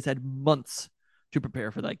months to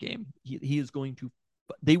prepare for that game. He is going to.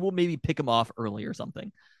 They will maybe pick him off early or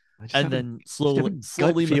something, and then slowly,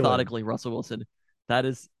 methodically, Russell Wilson. That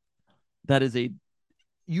is a.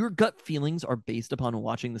 Your gut feelings are based upon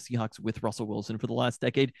watching the Seahawks with Russell Wilson for the last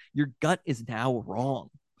decade. Your gut is now wrong.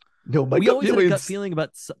 No, we always had a gut feeling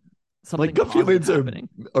about something. My gut feelings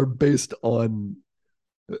are based on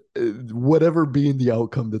whatever being the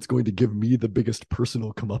outcome that's going to give me the biggest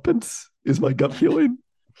personal comeuppance is my gut feeling.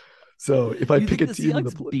 So if I pick a team in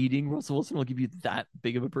the beating Russell Wilson will give you that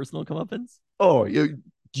big of a personal comeuppance. Oh, you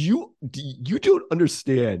don't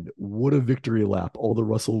understand what a victory lap all the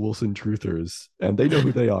Russell Wilson truthers, and they know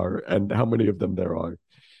who they are and how many of them there are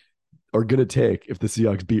going to take if the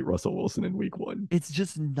Seahawks beat Russell Wilson in week 1. It's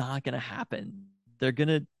just not going to happen. They are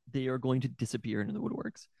going to disappear into the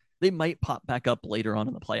woodworks. They might pop back up later on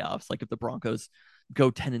in the playoffs. Like if the Broncos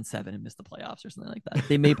go 10-7 and miss the playoffs or something like that,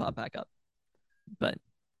 they may pop back up, but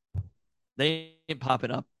they ain't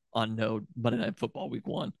popping up on no Monday Night Football week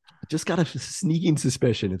 1. Just got a sneaking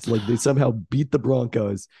suspicion. It's like they somehow beat the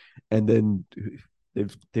Broncos and then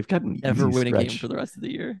they've got an never easy win stretch. A game for the rest of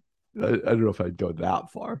the year. I don't know if I'd go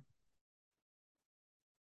that far.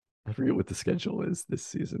 I forget what the schedule is this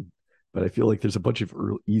season. but I feel like there's a bunch of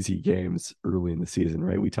easy games early in the season,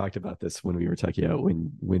 right? We talked about this when we were talking about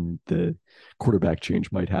when the quarterback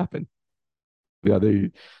change might happen. Yeah,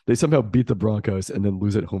 they somehow beat the Broncos and then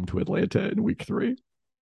lose at home to Atlanta in week 3.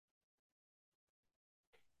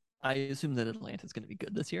 I assume that Atlanta's going to be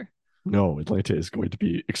good this year. No, Atlanta is going to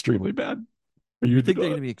be extremely bad. You think they're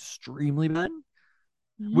going to be extremely bad?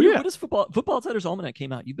 Yeah. What is Football Outsiders Almanac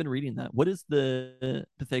came out? You've been reading that. What is the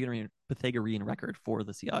Pythagorean record for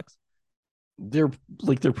the Seahawks? Their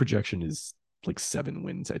projection is like 7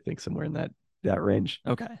 wins, I think, somewhere in that range.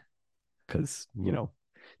 Okay. Because,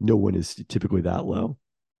 no one is typically that low.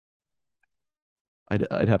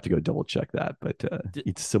 I'd have to go double check that, but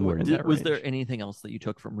it's somewhere in that range. Was there anything else that you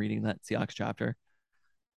took from reading that Seahawks chapter?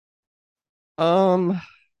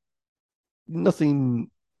 Nothing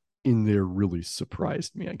in there really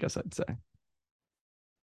surprised me, I guess I'd say.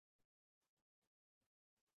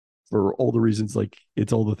 For all the reasons, like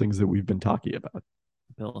it's all the things that we've been talking about.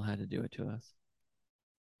 Bill had to do it to us.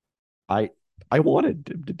 I wanted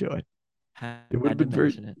him to do it. It would have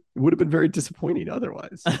been very disappointing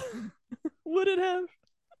otherwise. Would it have?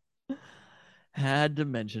 Had to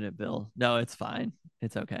mention it, Bill. No, it's fine.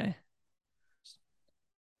 It's okay.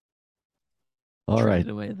 All right. Traded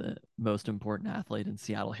away the most important athlete in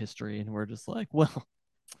Seattle history, and we're just like, well,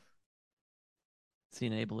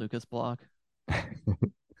 seen Abe Lucas block.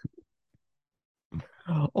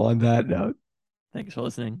 On that note, Thanks for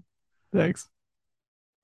listening. Thanks.